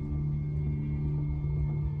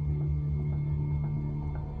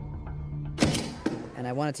 And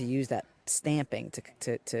I wanted to use that stamping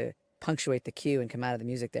to punctuate the cue and come out of the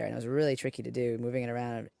music there. And it was really tricky to do, moving it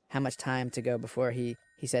around, how much time to go before he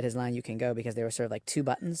said his line, "You can go," because there were sort of like two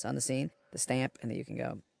buttons on the scene, the stamp and the "you can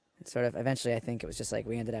go." And sort of eventually I think it was just like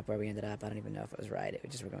we ended up where we ended up. I don't even know if it was right. It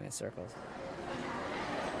was just we're going in circles.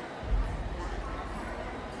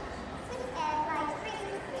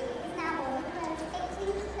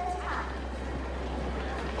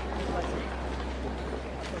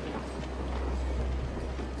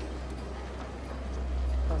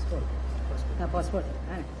 Passport.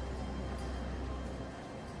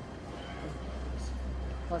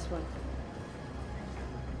 Passport.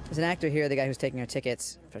 There's an actor here, the guy who's taking our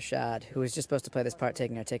tickets, Farshad, who was just supposed to play this part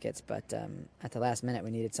taking our tickets, but at the last minute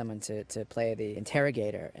we needed someone to play the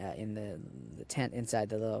interrogator in the tent inside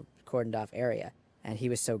the little cordoned off area. And he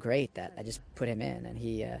was so great that I just put him in, and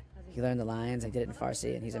he learned the lines, he did it in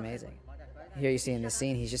Farsi, and he's amazing. Here you see in this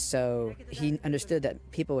scene, he understood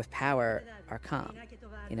that people with power are calm.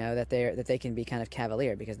 You know, that they can be kind of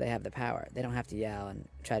cavalier because they have the power. They don't have to yell and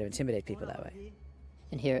try to intimidate people that way.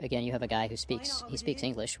 And here, again, you have a guy who speaks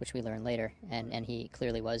English, which we learn later, and he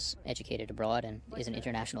clearly was educated abroad and is an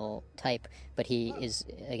international type, but he is,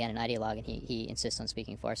 again, an ideologue, and he insists on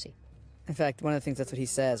speaking Farsi. In fact, one of the things, that's what he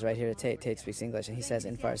says right here to Tate speaks English, and he says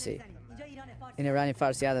in Farsi. In Iranian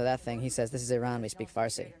Farsi, out of that thing, he says, "This is Iran, we speak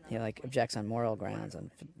Farsi." He objects on moral grounds, on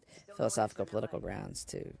philosophical, political grounds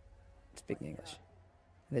to speaking English.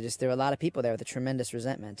 There were a lot of people there with a tremendous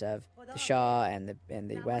resentment of the Shah and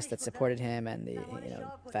the West that supported him, and the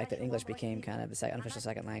fact that English became kind of the unofficial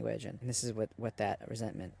second language, and this is what that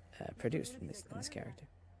resentment produced in this character.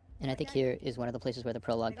 And I think here is one of the places where the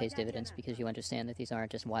prologue pays dividends, because you understand that these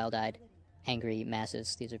aren't just wild-eyed, angry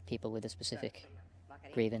masses. These are people with a specific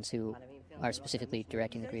grievance who are specifically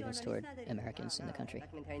directing the grievance toward Americans in the country.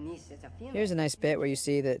 Here's a nice bit where you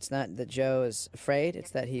see that it's not that Joe is afraid,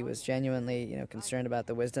 it's that he was genuinely, concerned about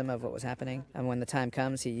the wisdom of what was happening. And when the time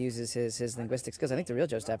comes, he uses his linguistic skills. I think the real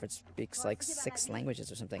Joe Stafford speaks like 6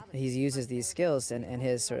 languages or something. He uses these skills and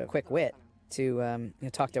his sort of quick wit to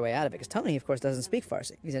talk their way out of it. Because Tony, of course, doesn't speak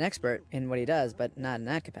Farsi. He's an expert in what he does, but not in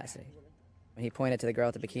that capacity. When he pointed to the girl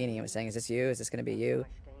with the bikini and was saying, "Is this you? Is this going to be you?"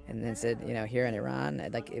 And then said, here in Iran,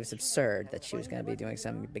 it was absurd that she was going to be doing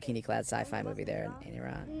some bikini-clad sci-fi movie there in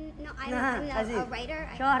Iran. No, I'm a writer.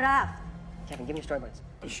 Shah Raft. Kevin, give me your storyboards.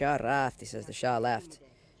 Shah Raft, he says, the Shah left.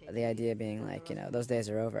 The idea being those days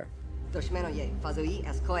are over. دشمنای فضایی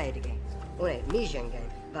از کوه دیگه. اونه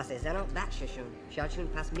میجنگن واسه زنا بخششون شارچون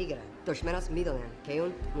پس میگیرن. دشمناس میدونن که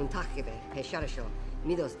اون منتخبه پیشارشو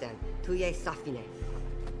میدوستن توی سفینه.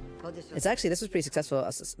 This was pretty successful.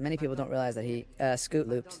 Many people don't realize that he scoot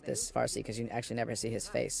looped this Farsi because you actually never see his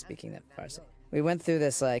face speaking that Farsi. We went through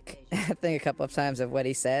this thing a couple of times of what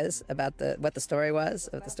he says about what the story was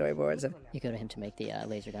of the storyboards. And you go to him to make the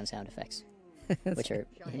laser gun sound effects, which are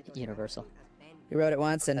universal. We wrote it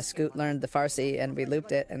once, and Scoot learned the Farsi, and we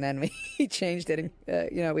looped it, and then we changed it,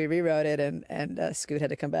 and we rewrote it, and Scoot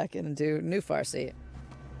had to come back in and do new Farsi.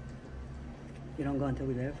 You don't go until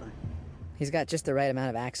we verify. He's got just the right amount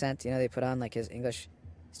of accent. They put on his English.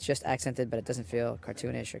 It's just accented, but it doesn't feel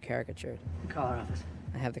cartoonish or caricatured. Car office.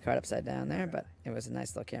 I have the card upside down there, but it was a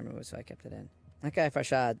nice little camera move, so I kept it in. That guy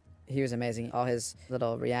Farshad, he was amazing. All his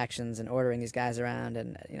little reactions and ordering these guys around,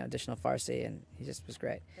 and additional Farsi, and he just was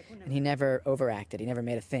great. And he never overacted. He never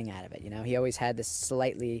made a thing out of it. He always had this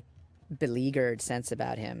slightly beleaguered sense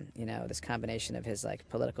about him, you know, this combination of his like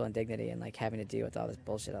political indignity and like having to deal with all this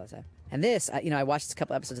bullshit all the time. And this, I watched a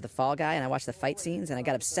couple episodes of The Fall Guy, and I watched the fight scenes, and I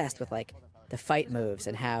got obsessed with like the fight moves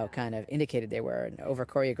and how kind of indicated they were and over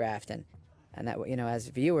choreographed, and that, you know, as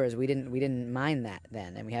viewers we didn't mind that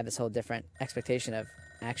then, and we have this whole different expectation of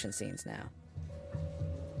action scenes now.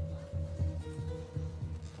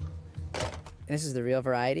 And this is the real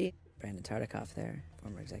Variety. Brandon Tartikoff there,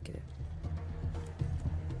 former executive.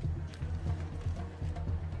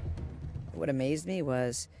 What amazed me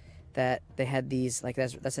was that they had these, like,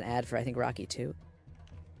 that's an ad for, I think, Rocky 2.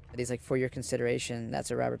 These, like, for your consideration, that's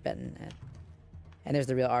a Robert Benton ad. And there's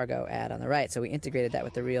the real Awrhgoe ad on the right, so we integrated that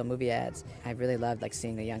with the real movie ads. I really loved, like,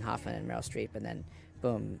 seeing the young Hoffman and Meryl Streep, and then,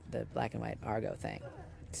 boom, the black and white Awrhgoe thing.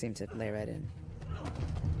 It seemed to lay right in.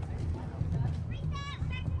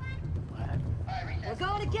 We're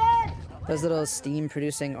going again! Those little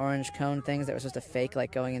steam-producing orange cone things that were supposed to fake,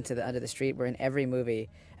 like, going into the under the street were in every movie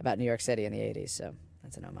about New York City in the 80s, so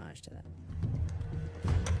that's an homage to that.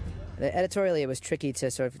 Editorially, it was tricky to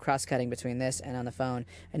sort of cross-cutting between this and on the phone.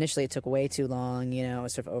 Initially, it took way too long, you know, it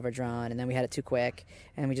was sort of overdrawn, and then we had it too quick,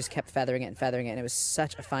 and we just kept feathering it, and it was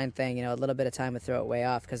such a fine thing, you know, a little bit of time would throw it way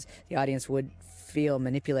off, because the audience would feel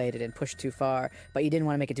manipulated and pushed too far, but you didn't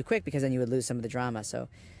want to make it too quick, because then you would lose some of the drama, so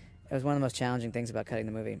it was one of the most challenging things about cutting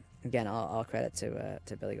the movie. Again, all credit to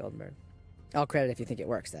Billy Goldenberg. All credit if you think it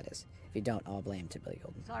works, that is. If you don't, all blame to Billy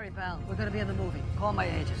Goldenberg. Sorry, pal. We're gonna be in the movie. Call my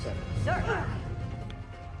agent. Sir!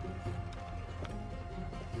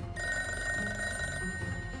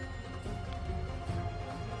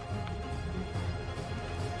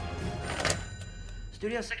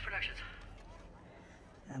 Studio 6 Productions.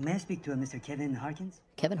 May I speak to Mr. Kevin Harkins?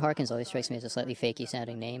 Kevin Harkins always strikes me as a slightly fakey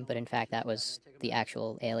sounding name, but in fact that was the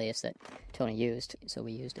actual alias that Tony used, so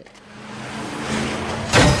we used it.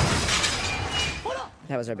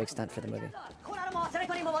 That was our big stunt for the movie.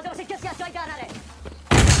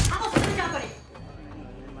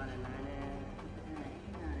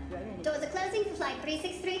 Doors are closing for flight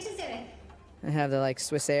 363 to Zurich. I have the, like,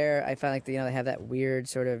 Swiss Air. I find, like, they have that weird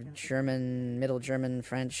sort of German, Middle German,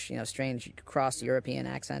 French, strange cross-European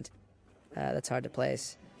accent. That's hard to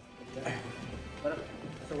place.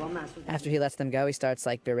 After he lets them go, he starts,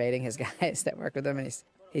 like, berating his guys that work with him, and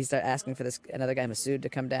he starts asking for another guy, Masood, to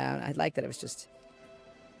come down. I like that it was just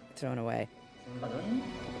thrown away.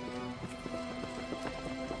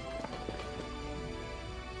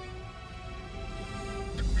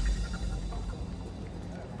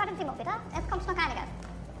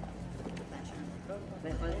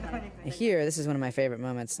 Here, this is one of my favorite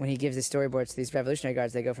moments when he gives his storyboards to these revolutionary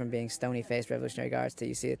guards. They go from being stony-faced revolutionary guards to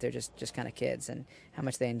you see that they're just kind of kids, and how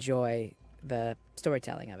much they enjoy the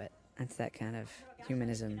storytelling of it. That's that kind of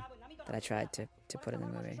humanism that I tried to put in the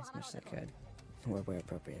movie as much as I could, where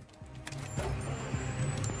appropriate.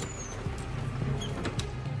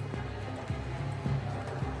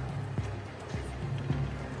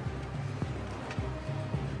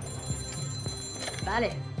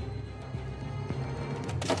 Vale.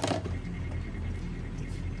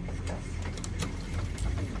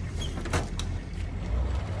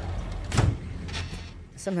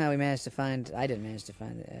 Somehow we managed to find, I didn't manage to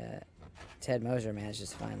find, Ted Moser managed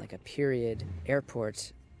to find like a period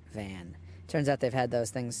airport van. Turns out they've had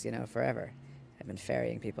those things, forever. They've been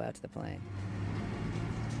ferrying people out to the plane.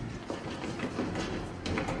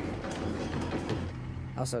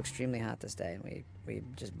 Also extremely hot this day, and we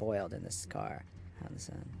just boiled in this car out in the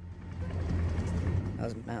sun.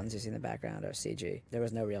 Those mountains you see in the background are CG. There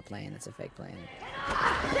was no real plane, it's a fake plane.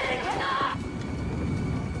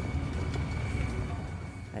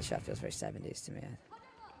 That shot feels very 70s to me. And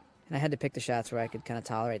I had to pick the shots where I could kind of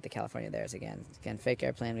tolerate the California theirs again. Again, fake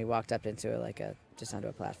airplane, we walked up into just onto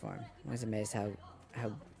a platform. I was amazed how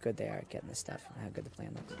good they are at getting this stuff, and how good the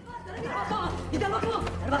plane looks.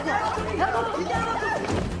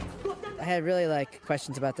 I had really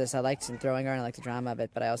questions about this. I liked throwing her and I liked the drama of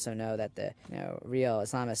it, but I also know that the real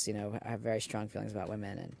Islamists have very strong feelings about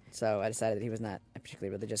women, and so I decided that he was not a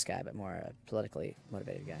particularly religious guy, but more a politically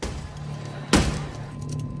motivated guy.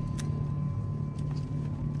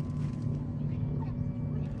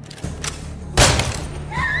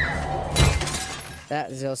 That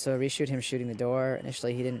is also a reshoot, him shooting the door.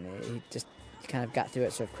 Initially, he just kind of got through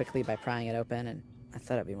it sort of quickly by prying it open, and I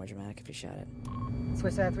thought it'd be more dramatic if he shot it.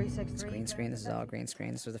 Swiss Air 363. It's green screen, this is all green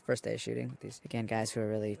screen. This was the first day of shooting with these, again, guys who are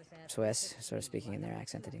really Swiss, sort of speaking in their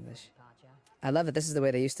accented English. I love that this is the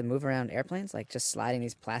way they used to move around airplanes, like just sliding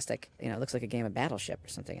these plastic, it looks like a game of Battleship or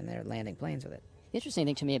something, and they're landing planes with it. The interesting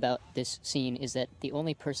thing to me about this scene is that the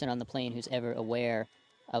only person on the plane who's ever aware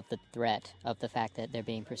of the threat, of the fact that they're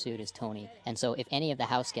being pursued is Tony. And so if any of the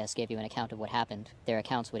house guests gave you an account of what happened, their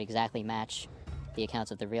accounts would exactly match the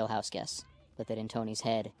accounts of the real house guests. But that in Tony's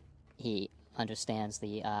head, he understands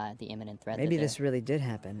the imminent threat. Maybe this really did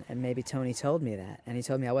happen, and maybe Tony told me that, and he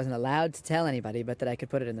told me I wasn't allowed to tell anybody, but that I could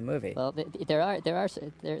put it in the movie. Well, there are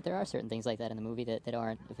certain things like that in the movie that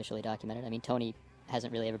aren't officially documented. I mean, Tony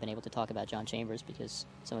hasn't really ever been able to talk about John Chambers because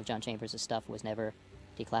some of John Chambers' stuff was never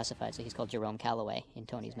declassified. So he's called Jerome Calloway in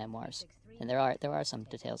Tony's memoirs, and there are some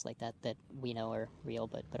details like that that we know are real,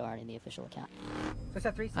 but aren't in the official account.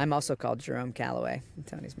 I'm also called Jerome Calloway in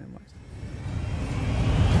Tony's memoirs.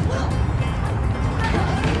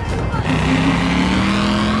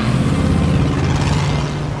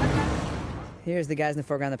 Here's the guys in the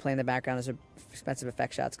foreground that play in the background. Those are expensive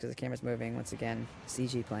effect shots because the camera's moving. Once again,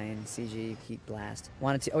 CG plane, CG heat blast.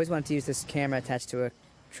 Always wanted to use this camera attached to a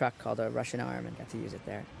truck called a Russian arm and got to use it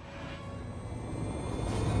there.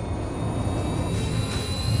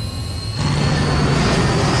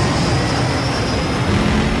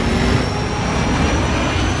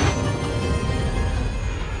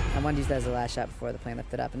 I wanted to use that as the last shot before the plane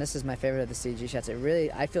lifted up. And this is my favorite of the CG shots.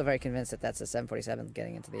 I feel very convinced that that's a 747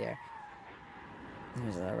 getting into the air.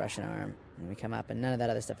 There's a Russian arm, and we come up, and none of that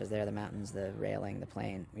other stuff is there. The mountains, the railing, the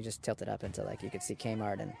plane. We just tilted up until, like, you could see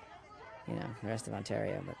Kmart and, you know, the rest of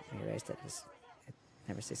Ontario, but we erased it because it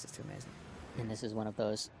never ceases to amaze me. And this is one of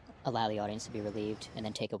those allow the audience to be relieved and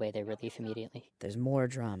then take away their relief immediately. There's more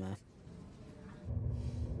drama.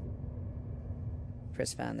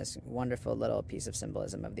 Chris found this wonderful little piece of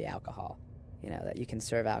symbolism of the alcohol. You know, that you can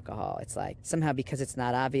serve alcohol. It's like, somehow because it's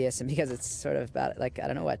not obvious and because it's sort of about, like, I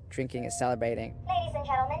don't know what drinking is celebrating. Ladies and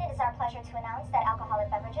gentlemen, it is our pleasure to announce that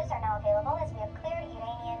alcoholic beverages are now available as we have cleared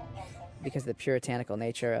Iranian airspace. Because of the puritanical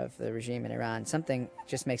nature of the regime in Iran, something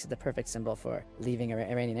just makes it the perfect symbol for leaving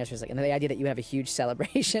Iranian airspace. Like, and the idea that you have a huge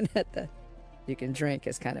celebration you can drink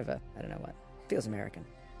is kind of a, I don't know what, feels American.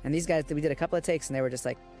 And these guys, we did a couple of takes and they were just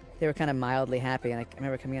like, they were kind of mildly happy, and I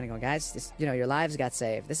remember coming in and going, guys, you know, your lives got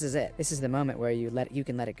saved. This is it. This is the moment where you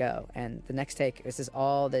can let it go. And the next take,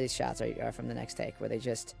 all these shots are from the next take, where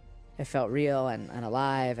it felt real and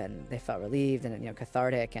alive, and they felt relieved and, you know,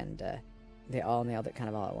 cathartic, and they all nailed it kind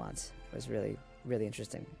of all at once. It was really, really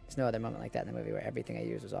interesting. There's no other moment like that in the movie where everything I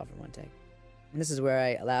used was all from one take. And this is where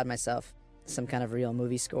I allowed myself some kind of real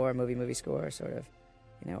movie score, sort of,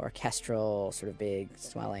 you know, orchestral, sort of big,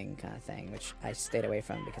 swelling kind of thing, which I stayed away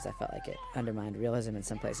from because I felt like it undermined realism in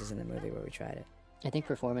some places in the movie where we tried it. I think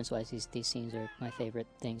performance-wise, these scenes are my favorite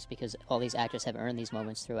things because all these actors have earned these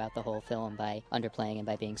moments throughout the whole film by underplaying and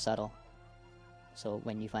by being subtle. So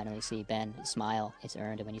when you finally see Ben smile, it's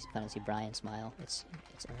earned, and when you finally see Brian smile, it's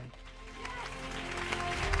earned.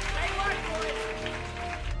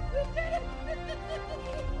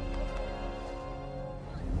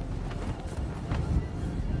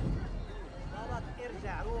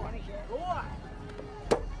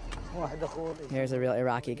 Here's a real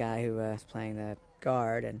Iraqi guy who was playing the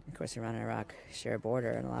guard, and of course Iran and Iraq share a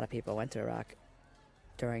border, and a lot of people went to Iraq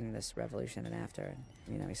during this revolution and after. And,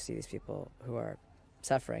 you know, you see these people who are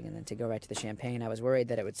suffering, and then to go right to the champagne, I was worried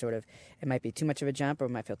that it might be too much of a jump or it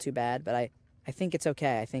might feel too bad, but I think it's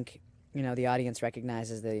okay. I think, you know, the audience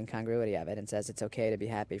recognizes the incongruity of it and says it's okay to be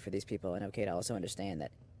happy for these people and okay to also understand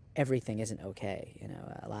that everything isn't okay. You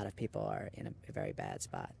know, a lot of people are in a very bad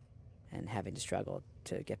spot and having to struggle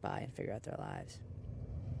to get by and figure out their lives.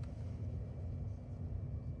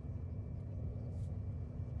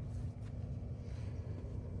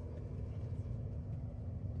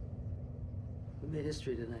 We made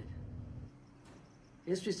history tonight.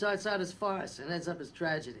 History starts out as farce and ends up as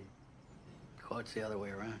tragedy. Quote's the other way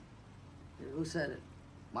around. Yeah, who said it?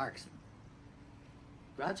 Marx.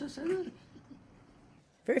 Groucho said that?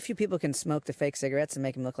 Very few people can smoke the fake cigarettes and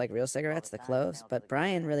make them look like real cigarettes, the cloves, but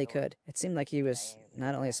Brian really could. It seemed like he was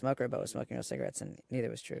not only a smoker, but was smoking real cigarettes, and neither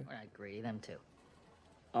was true. I agree, them too.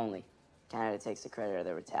 Only. Canada takes the credit of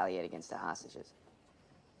the retaliate against the hostages.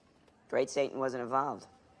 Great Satan wasn't involved.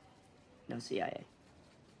 No CIA.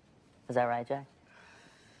 Is that right, Jack?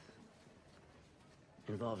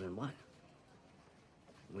 Involved in what?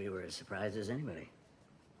 We were as surprised as anybody.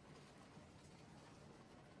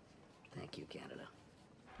 Thank you, Canada.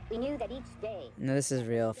 We knew that each day. Now, this is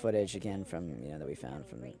real footage again from, you know, that we found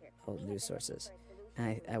from old news sources.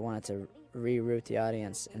 And I wanted to reroute the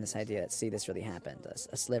audience in this idea that, see, this really happened.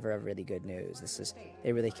 A sliver of really good news.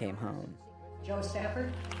 They really came home. Joe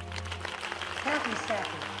Stafford? Captain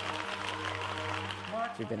Stafford.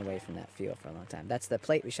 We've been away from that feel for a long time. That's the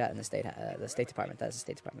plate we shot in the State Department. That's the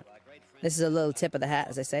State Department. This is a little tip of the hat,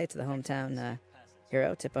 as I say, to the hometown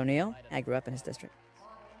hero, Tip O'Neill. I grew up in his district.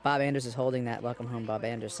 Bob Anders is holding that Welcome Home Bob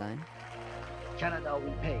Anders sign. Canada,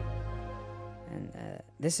 we pay. And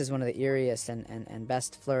this is one of the eeriest and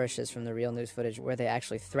best flourishes from the real news footage where they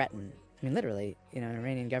actually threaten. I mean, literally, an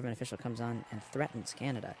Iranian government official comes on and threatens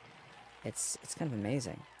Canada. It's kind of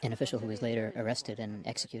amazing. An official who was later arrested and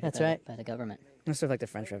executed That's right. by the government. It's sort of like the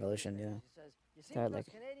French Revolution, Started like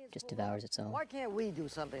just devours its own. Why can't we do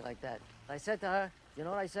something like that? I said to her, you know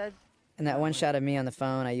what I said? In that one shot of me on the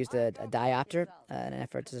phone, I used a diopter in an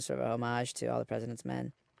effort to sort of a homage to All the President's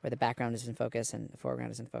Men, where the background is in focus and the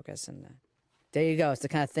foreground is in focus. And there you go. It's the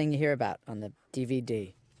kind of thing you hear about on the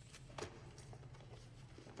DVD.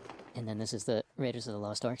 And then this is the Raiders of the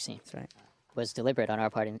Lost Ark scene. That's right. Was deliberate on our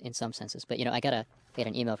part in some senses. But, I got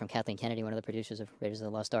an email from Kathleen Kennedy, one of the producers of Raiders of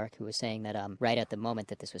the Lost Ark, who was saying that right at the moment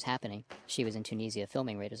that this was happening, she was in Tunisia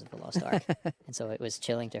filming Raiders of the Lost Ark. And so it was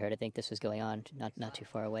chilling to her to think this was going on not too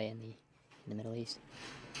far away in the Middle East.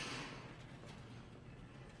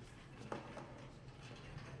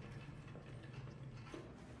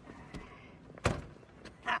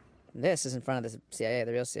 This is in front of the CIA,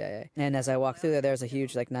 the real CIA. And as I walk through there's a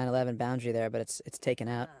huge 9/11 boundary there, but it's taken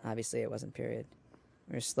out. Obviously, it wasn't period.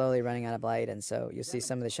 We're slowly running out of light, and so you'll see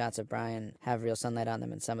some of the shots of Brian have real sunlight on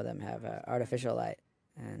them, and some of them have artificial light.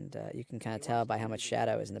 And you can kind of tell by how much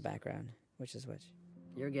shadow is in the background, which is which.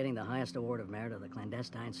 You're getting the highest award of merit of the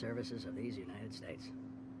clandestine services of these United States.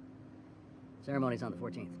 Ceremony's on the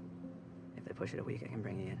 14th. If they push it a week, I can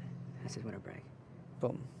bring you in. That's his winter break.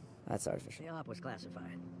 Boom. That's artificial. The op was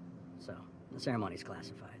classified, so the ceremony's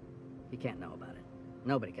classified. You can't know about it.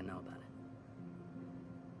 Nobody can know about it.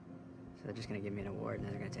 So they're just going to give me an award, and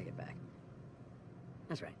then they're going to take it back.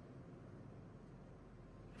 That's right.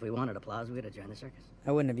 If we wanted applause, we'd have joined the circus.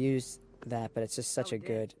 I wouldn't have used that, but it's just such a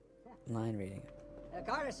good line reading.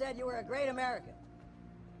 Carter said you were a great American.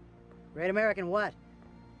 Great American what?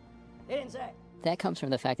 He didn't say. That comes from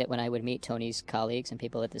the fact that when I would meet Tony's colleagues and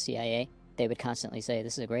people at the CIA, they would constantly say,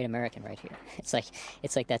 "This is a great American right here." It's like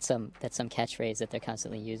that's some catchphrase that they're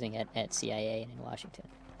constantly using at CIA and in Washington.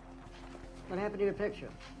 What happened to your picture?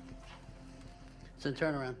 It's a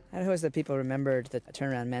turnaround. I don't know if that people remembered that a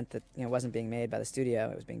turnaround meant that it wasn't being made by the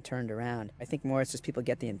studio, it was being turned around. I think more it's just people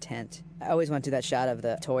get the intent. I always went to that shot of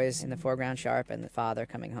the toys in the foreground sharp and the father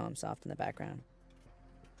coming home soft in the background.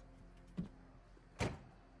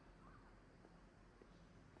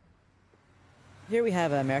 Here we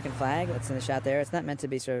have an American flag that's in the shot there. It's not meant to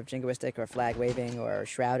be sort of jingoistic or flag waving or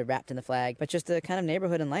shrouded, wrapped in the flag, but just a kind of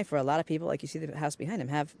neighborhood in life where a lot of people, like you see the house behind him,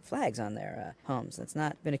 have flags on their homes. It's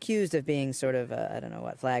not been accused of being sort of, I don't know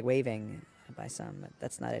what, flag waving by some, but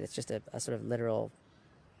that's not it. It's just a sort of literal,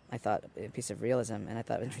 I thought, a piece of realism, and I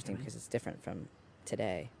thought it was interesting because it's different from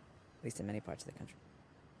today, at least in many parts of the country.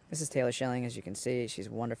 This is Taylor Schilling, as you can see. She's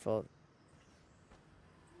wonderful.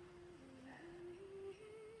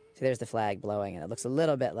 See, there's the flag blowing, and it looks a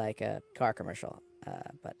little bit like a car commercial,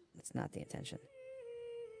 but it's not the intention.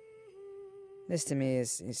 This, to me,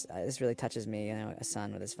 this really touches me, a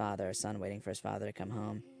son with his father, a son waiting for his father to come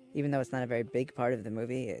home. Even though it's not a very big part of the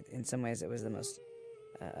movie, in some ways it was the most,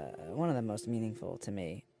 one of the most meaningful to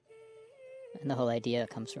me. And the whole idea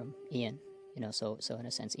comes from Ian, so in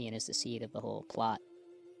a sense, Ian is the seed of the whole plot.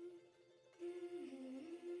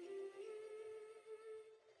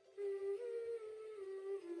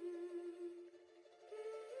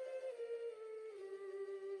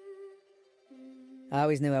 I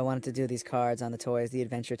always knew I wanted to do these cards on the toys, the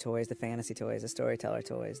adventure toys, the fantasy toys, the storyteller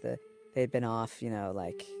toys. They'd been off,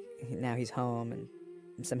 like, now he's home, and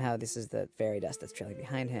somehow this is the fairy dust that's trailing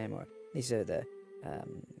behind him, or these are the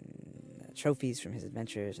trophies from his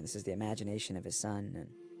adventures, and this is the imagination of his son,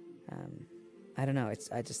 and I don't know,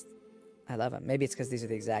 I love them. Maybe it's because these are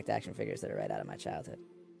the exact action figures that are right out of my childhood,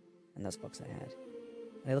 and those books I had.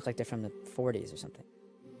 They look like they're from the 40s or something.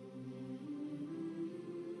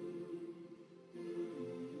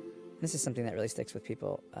 This is something that really sticks with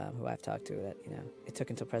people who I've talked to, that, it took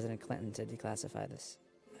until President Clinton to declassify this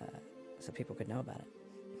so people could know about it.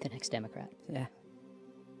 The next Democrat. Yeah.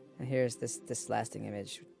 And here's this lasting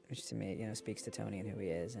image, which to me, speaks to Tony and who he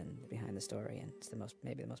is and behind the story, and it's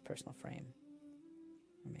maybe the most personal frame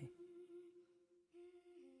for me.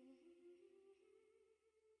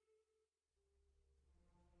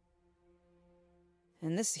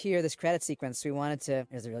 And this credit sequence, we wanted to,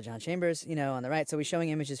 here's the real John Chambers, on the right. So we're showing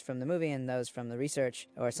images from the movie and those from the research,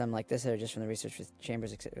 or some like this that are just from the research with Chambers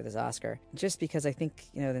with his Oscar. Just because I think,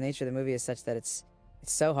 the nature of the movie is such that it's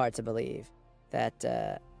so hard to believe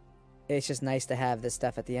that it's just nice to have this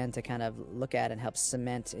stuff at the end to kind of look at and help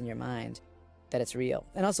cement in your mind that it's real.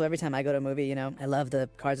 And also every time I go to a movie, I love the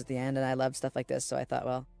cards at the end and I love stuff like this. So I thought,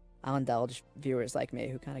 well, I'll indulge viewers like me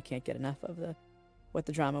who kind of can't get enough of the what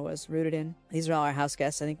the drama was rooted in. These are all our house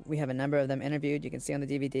guests. I think we have a number of them interviewed. You can see on the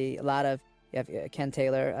DVD a lot of, you have Ken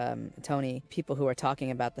Taylor, Tony, people who are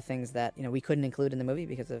talking about the things that, we couldn't include in the movie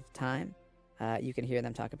because of time. You can hear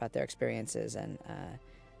them talk about their experiences, and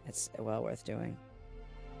it's well worth doing.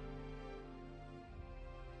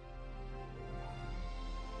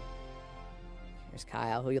 Here's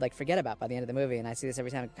Kyle, who you forget about by the end of the movie, and I see this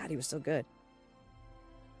every time. God, he was so good.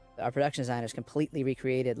 Our production designers completely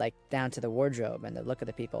recreated, down to the wardrobe and the look of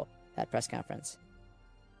the people at press conference.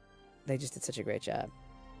 They just did such a great job.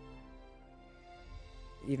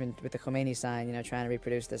 Even with the Khomeini sign, trying to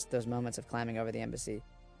reproduce those moments of climbing over the embassy.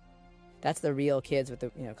 That's the real kids with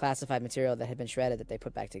the, classified material that had been shredded that they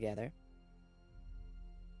put back together.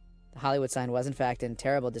 The Hollywood sign was, in fact, in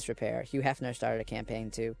terrible disrepair. Hugh Hefner started a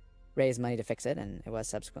campaign to raise money to fix it, and it was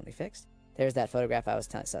subsequently fixed. There's that photograph I was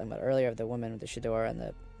talking about earlier of the woman with the chador and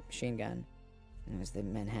the machine gun. And it was the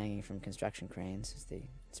men hanging from construction cranes is the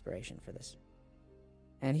inspiration for this.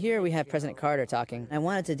 And here we have President Carter talking. I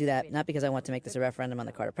wanted to do that not because I want to make this a referendum on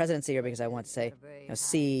the Carter presidency or because I want to say,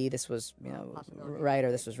 see, this was right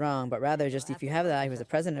or this was wrong, but rather just if you have the guy who was the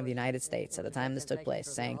president of the United States at the time this took place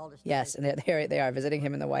saying yes, and they are visiting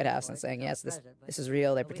him in the White House and saying yes, this is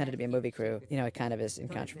real. They pretended to be a movie crew. It kind of is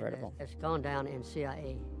incontrovertible. It's gone down in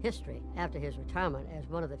CIA history after his retirement as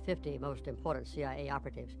one of the 50 most important CIA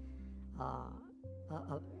operatives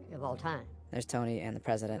of all time. There's Tony and the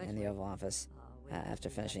president in the Oval Office. After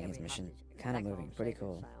finishing his mission. Kind of moving, pretty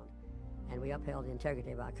cool. And we upheld the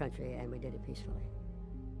integrity of our country, and we did it peacefully.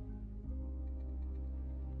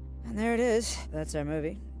 And there it is. That's our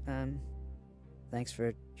movie. Thanks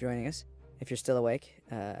for joining us. If you're still awake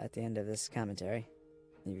at the end of this commentary,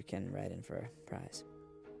 you can write in for a prize.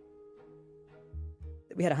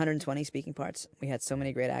 We had 120 speaking parts. We had so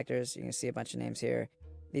many great actors. You can see a bunch of names here.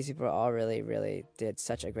 These people all really, really did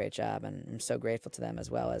such a great job, and I'm so grateful to them as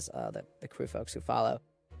well as the crew folks who follow.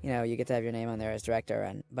 You get to have your name on there as director,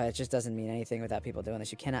 but it just doesn't mean anything without people doing this.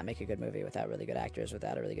 You cannot make a good movie without really good actors,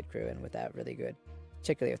 without a really good crew, and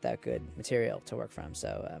particularly without good material to work from.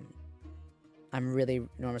 So I'm really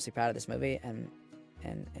enormously proud of this movie, and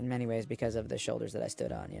in many ways because of the shoulders that I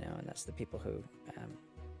stood on, and that's the people who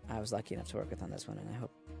I was lucky enough to work with on this one, and I hope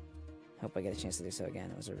I get a chance to do so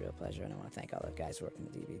again. It was a real pleasure, and I want to thank all the guys who worked on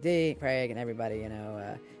the DVD, Craig, and everybody,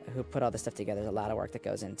 who put all this stuff together. There's a lot of work that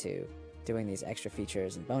goes into doing these extra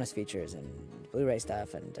features and bonus features and Blu-ray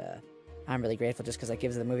stuff, and I'm really grateful just because it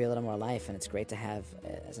gives the movie a little more life, and it's great to have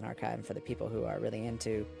as an archive for the people who are really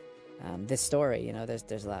into this story.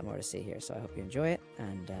 There's a lot more to see here, so I hope you enjoy it,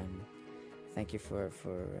 and thank you for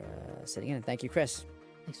sitting in, and thank you, Chris.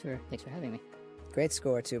 Thanks for having me. Great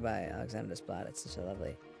score, too, by Alexander Desplat. It's such a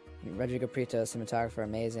lovely... Rodrigo Prieto, cinematographer,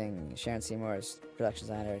 amazing. Sharon Seymour's production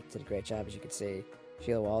designer, did a great job, as you could see.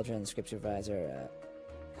 Sheila Waldron, script supervisor.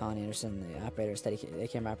 Colin Anderson, the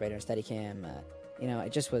camera operator, Steadicam.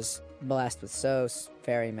 It just was blessed with so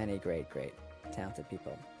very many great, talented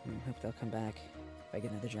people. And I hope they'll come back if I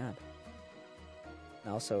get another job.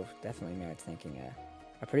 And also, definitely merits thanking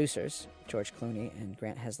our producers, George Clooney and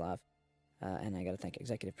Grant Heslov. And I got to thank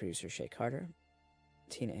executive producer Shay Carter,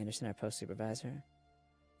 Tina Anderson, our post supervisor.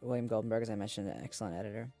 William Goldenberg, as I mentioned, an excellent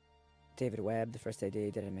editor. David Webb, the first AD,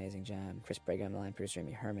 did an amazing job. Chris Brigham, the line producer,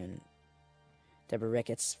 Amy Herman. Deborah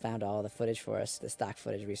Ricketts found all the footage for us. The stock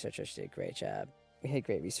footage researcher, she did a great job. We had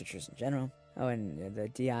great researchers in general. Oh, and the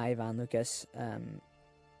DI, Von Lucas,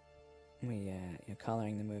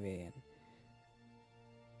 coloring the movie. And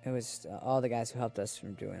it was all the guys who helped us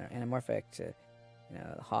from doing our anamorphic to,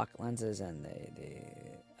 the Hawk lenses and the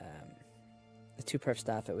two-perf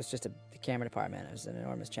stuff. It was just the camera department. It was an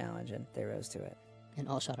enormous challenge, and they rose to it. And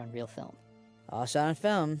all shot on real film. All shot on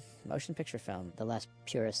film, motion picture film. The last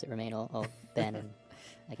purists that remain, all Ben and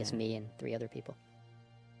I guess me and 3 other people.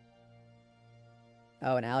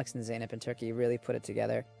 Oh, and Alex and Zeynep in Turkey really put it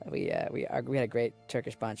together. We had a great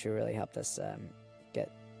Turkish bunch who really helped us get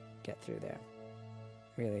through there.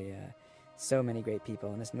 Really, so many great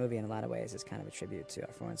people. And this movie, in a lot of ways, is kind of a tribute to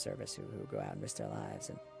our foreign service who go out and risk their lives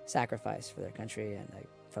and sacrifice for their country, and the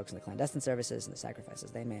folks in the clandestine services and the sacrifices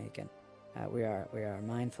they make. And we are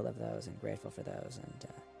mindful of those and grateful for those. And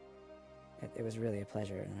it was really a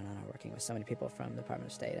pleasure and an honor working with so many people from the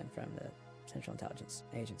Department of State and from the Central Intelligence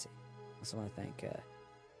Agency. I also want to thank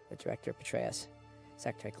the director, Petraeus,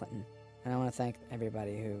 Secretary Clinton. And I want to thank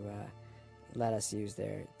everybody who let us use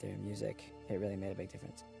their music. It really made a big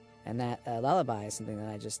difference. And that lullaby is something that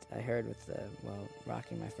I heard with while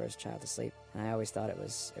rocking my first child to sleep. And I always thought it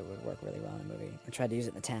would work really well in a movie. I tried to use it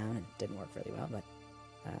in the town and it didn't work really well, but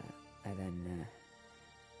I then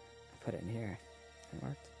put it in here and it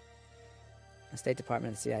worked. the State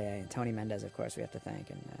Department, the CIA, and Tony Mendez, of course, we have to thank.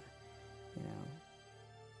 And, you know,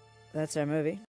 that's our movie.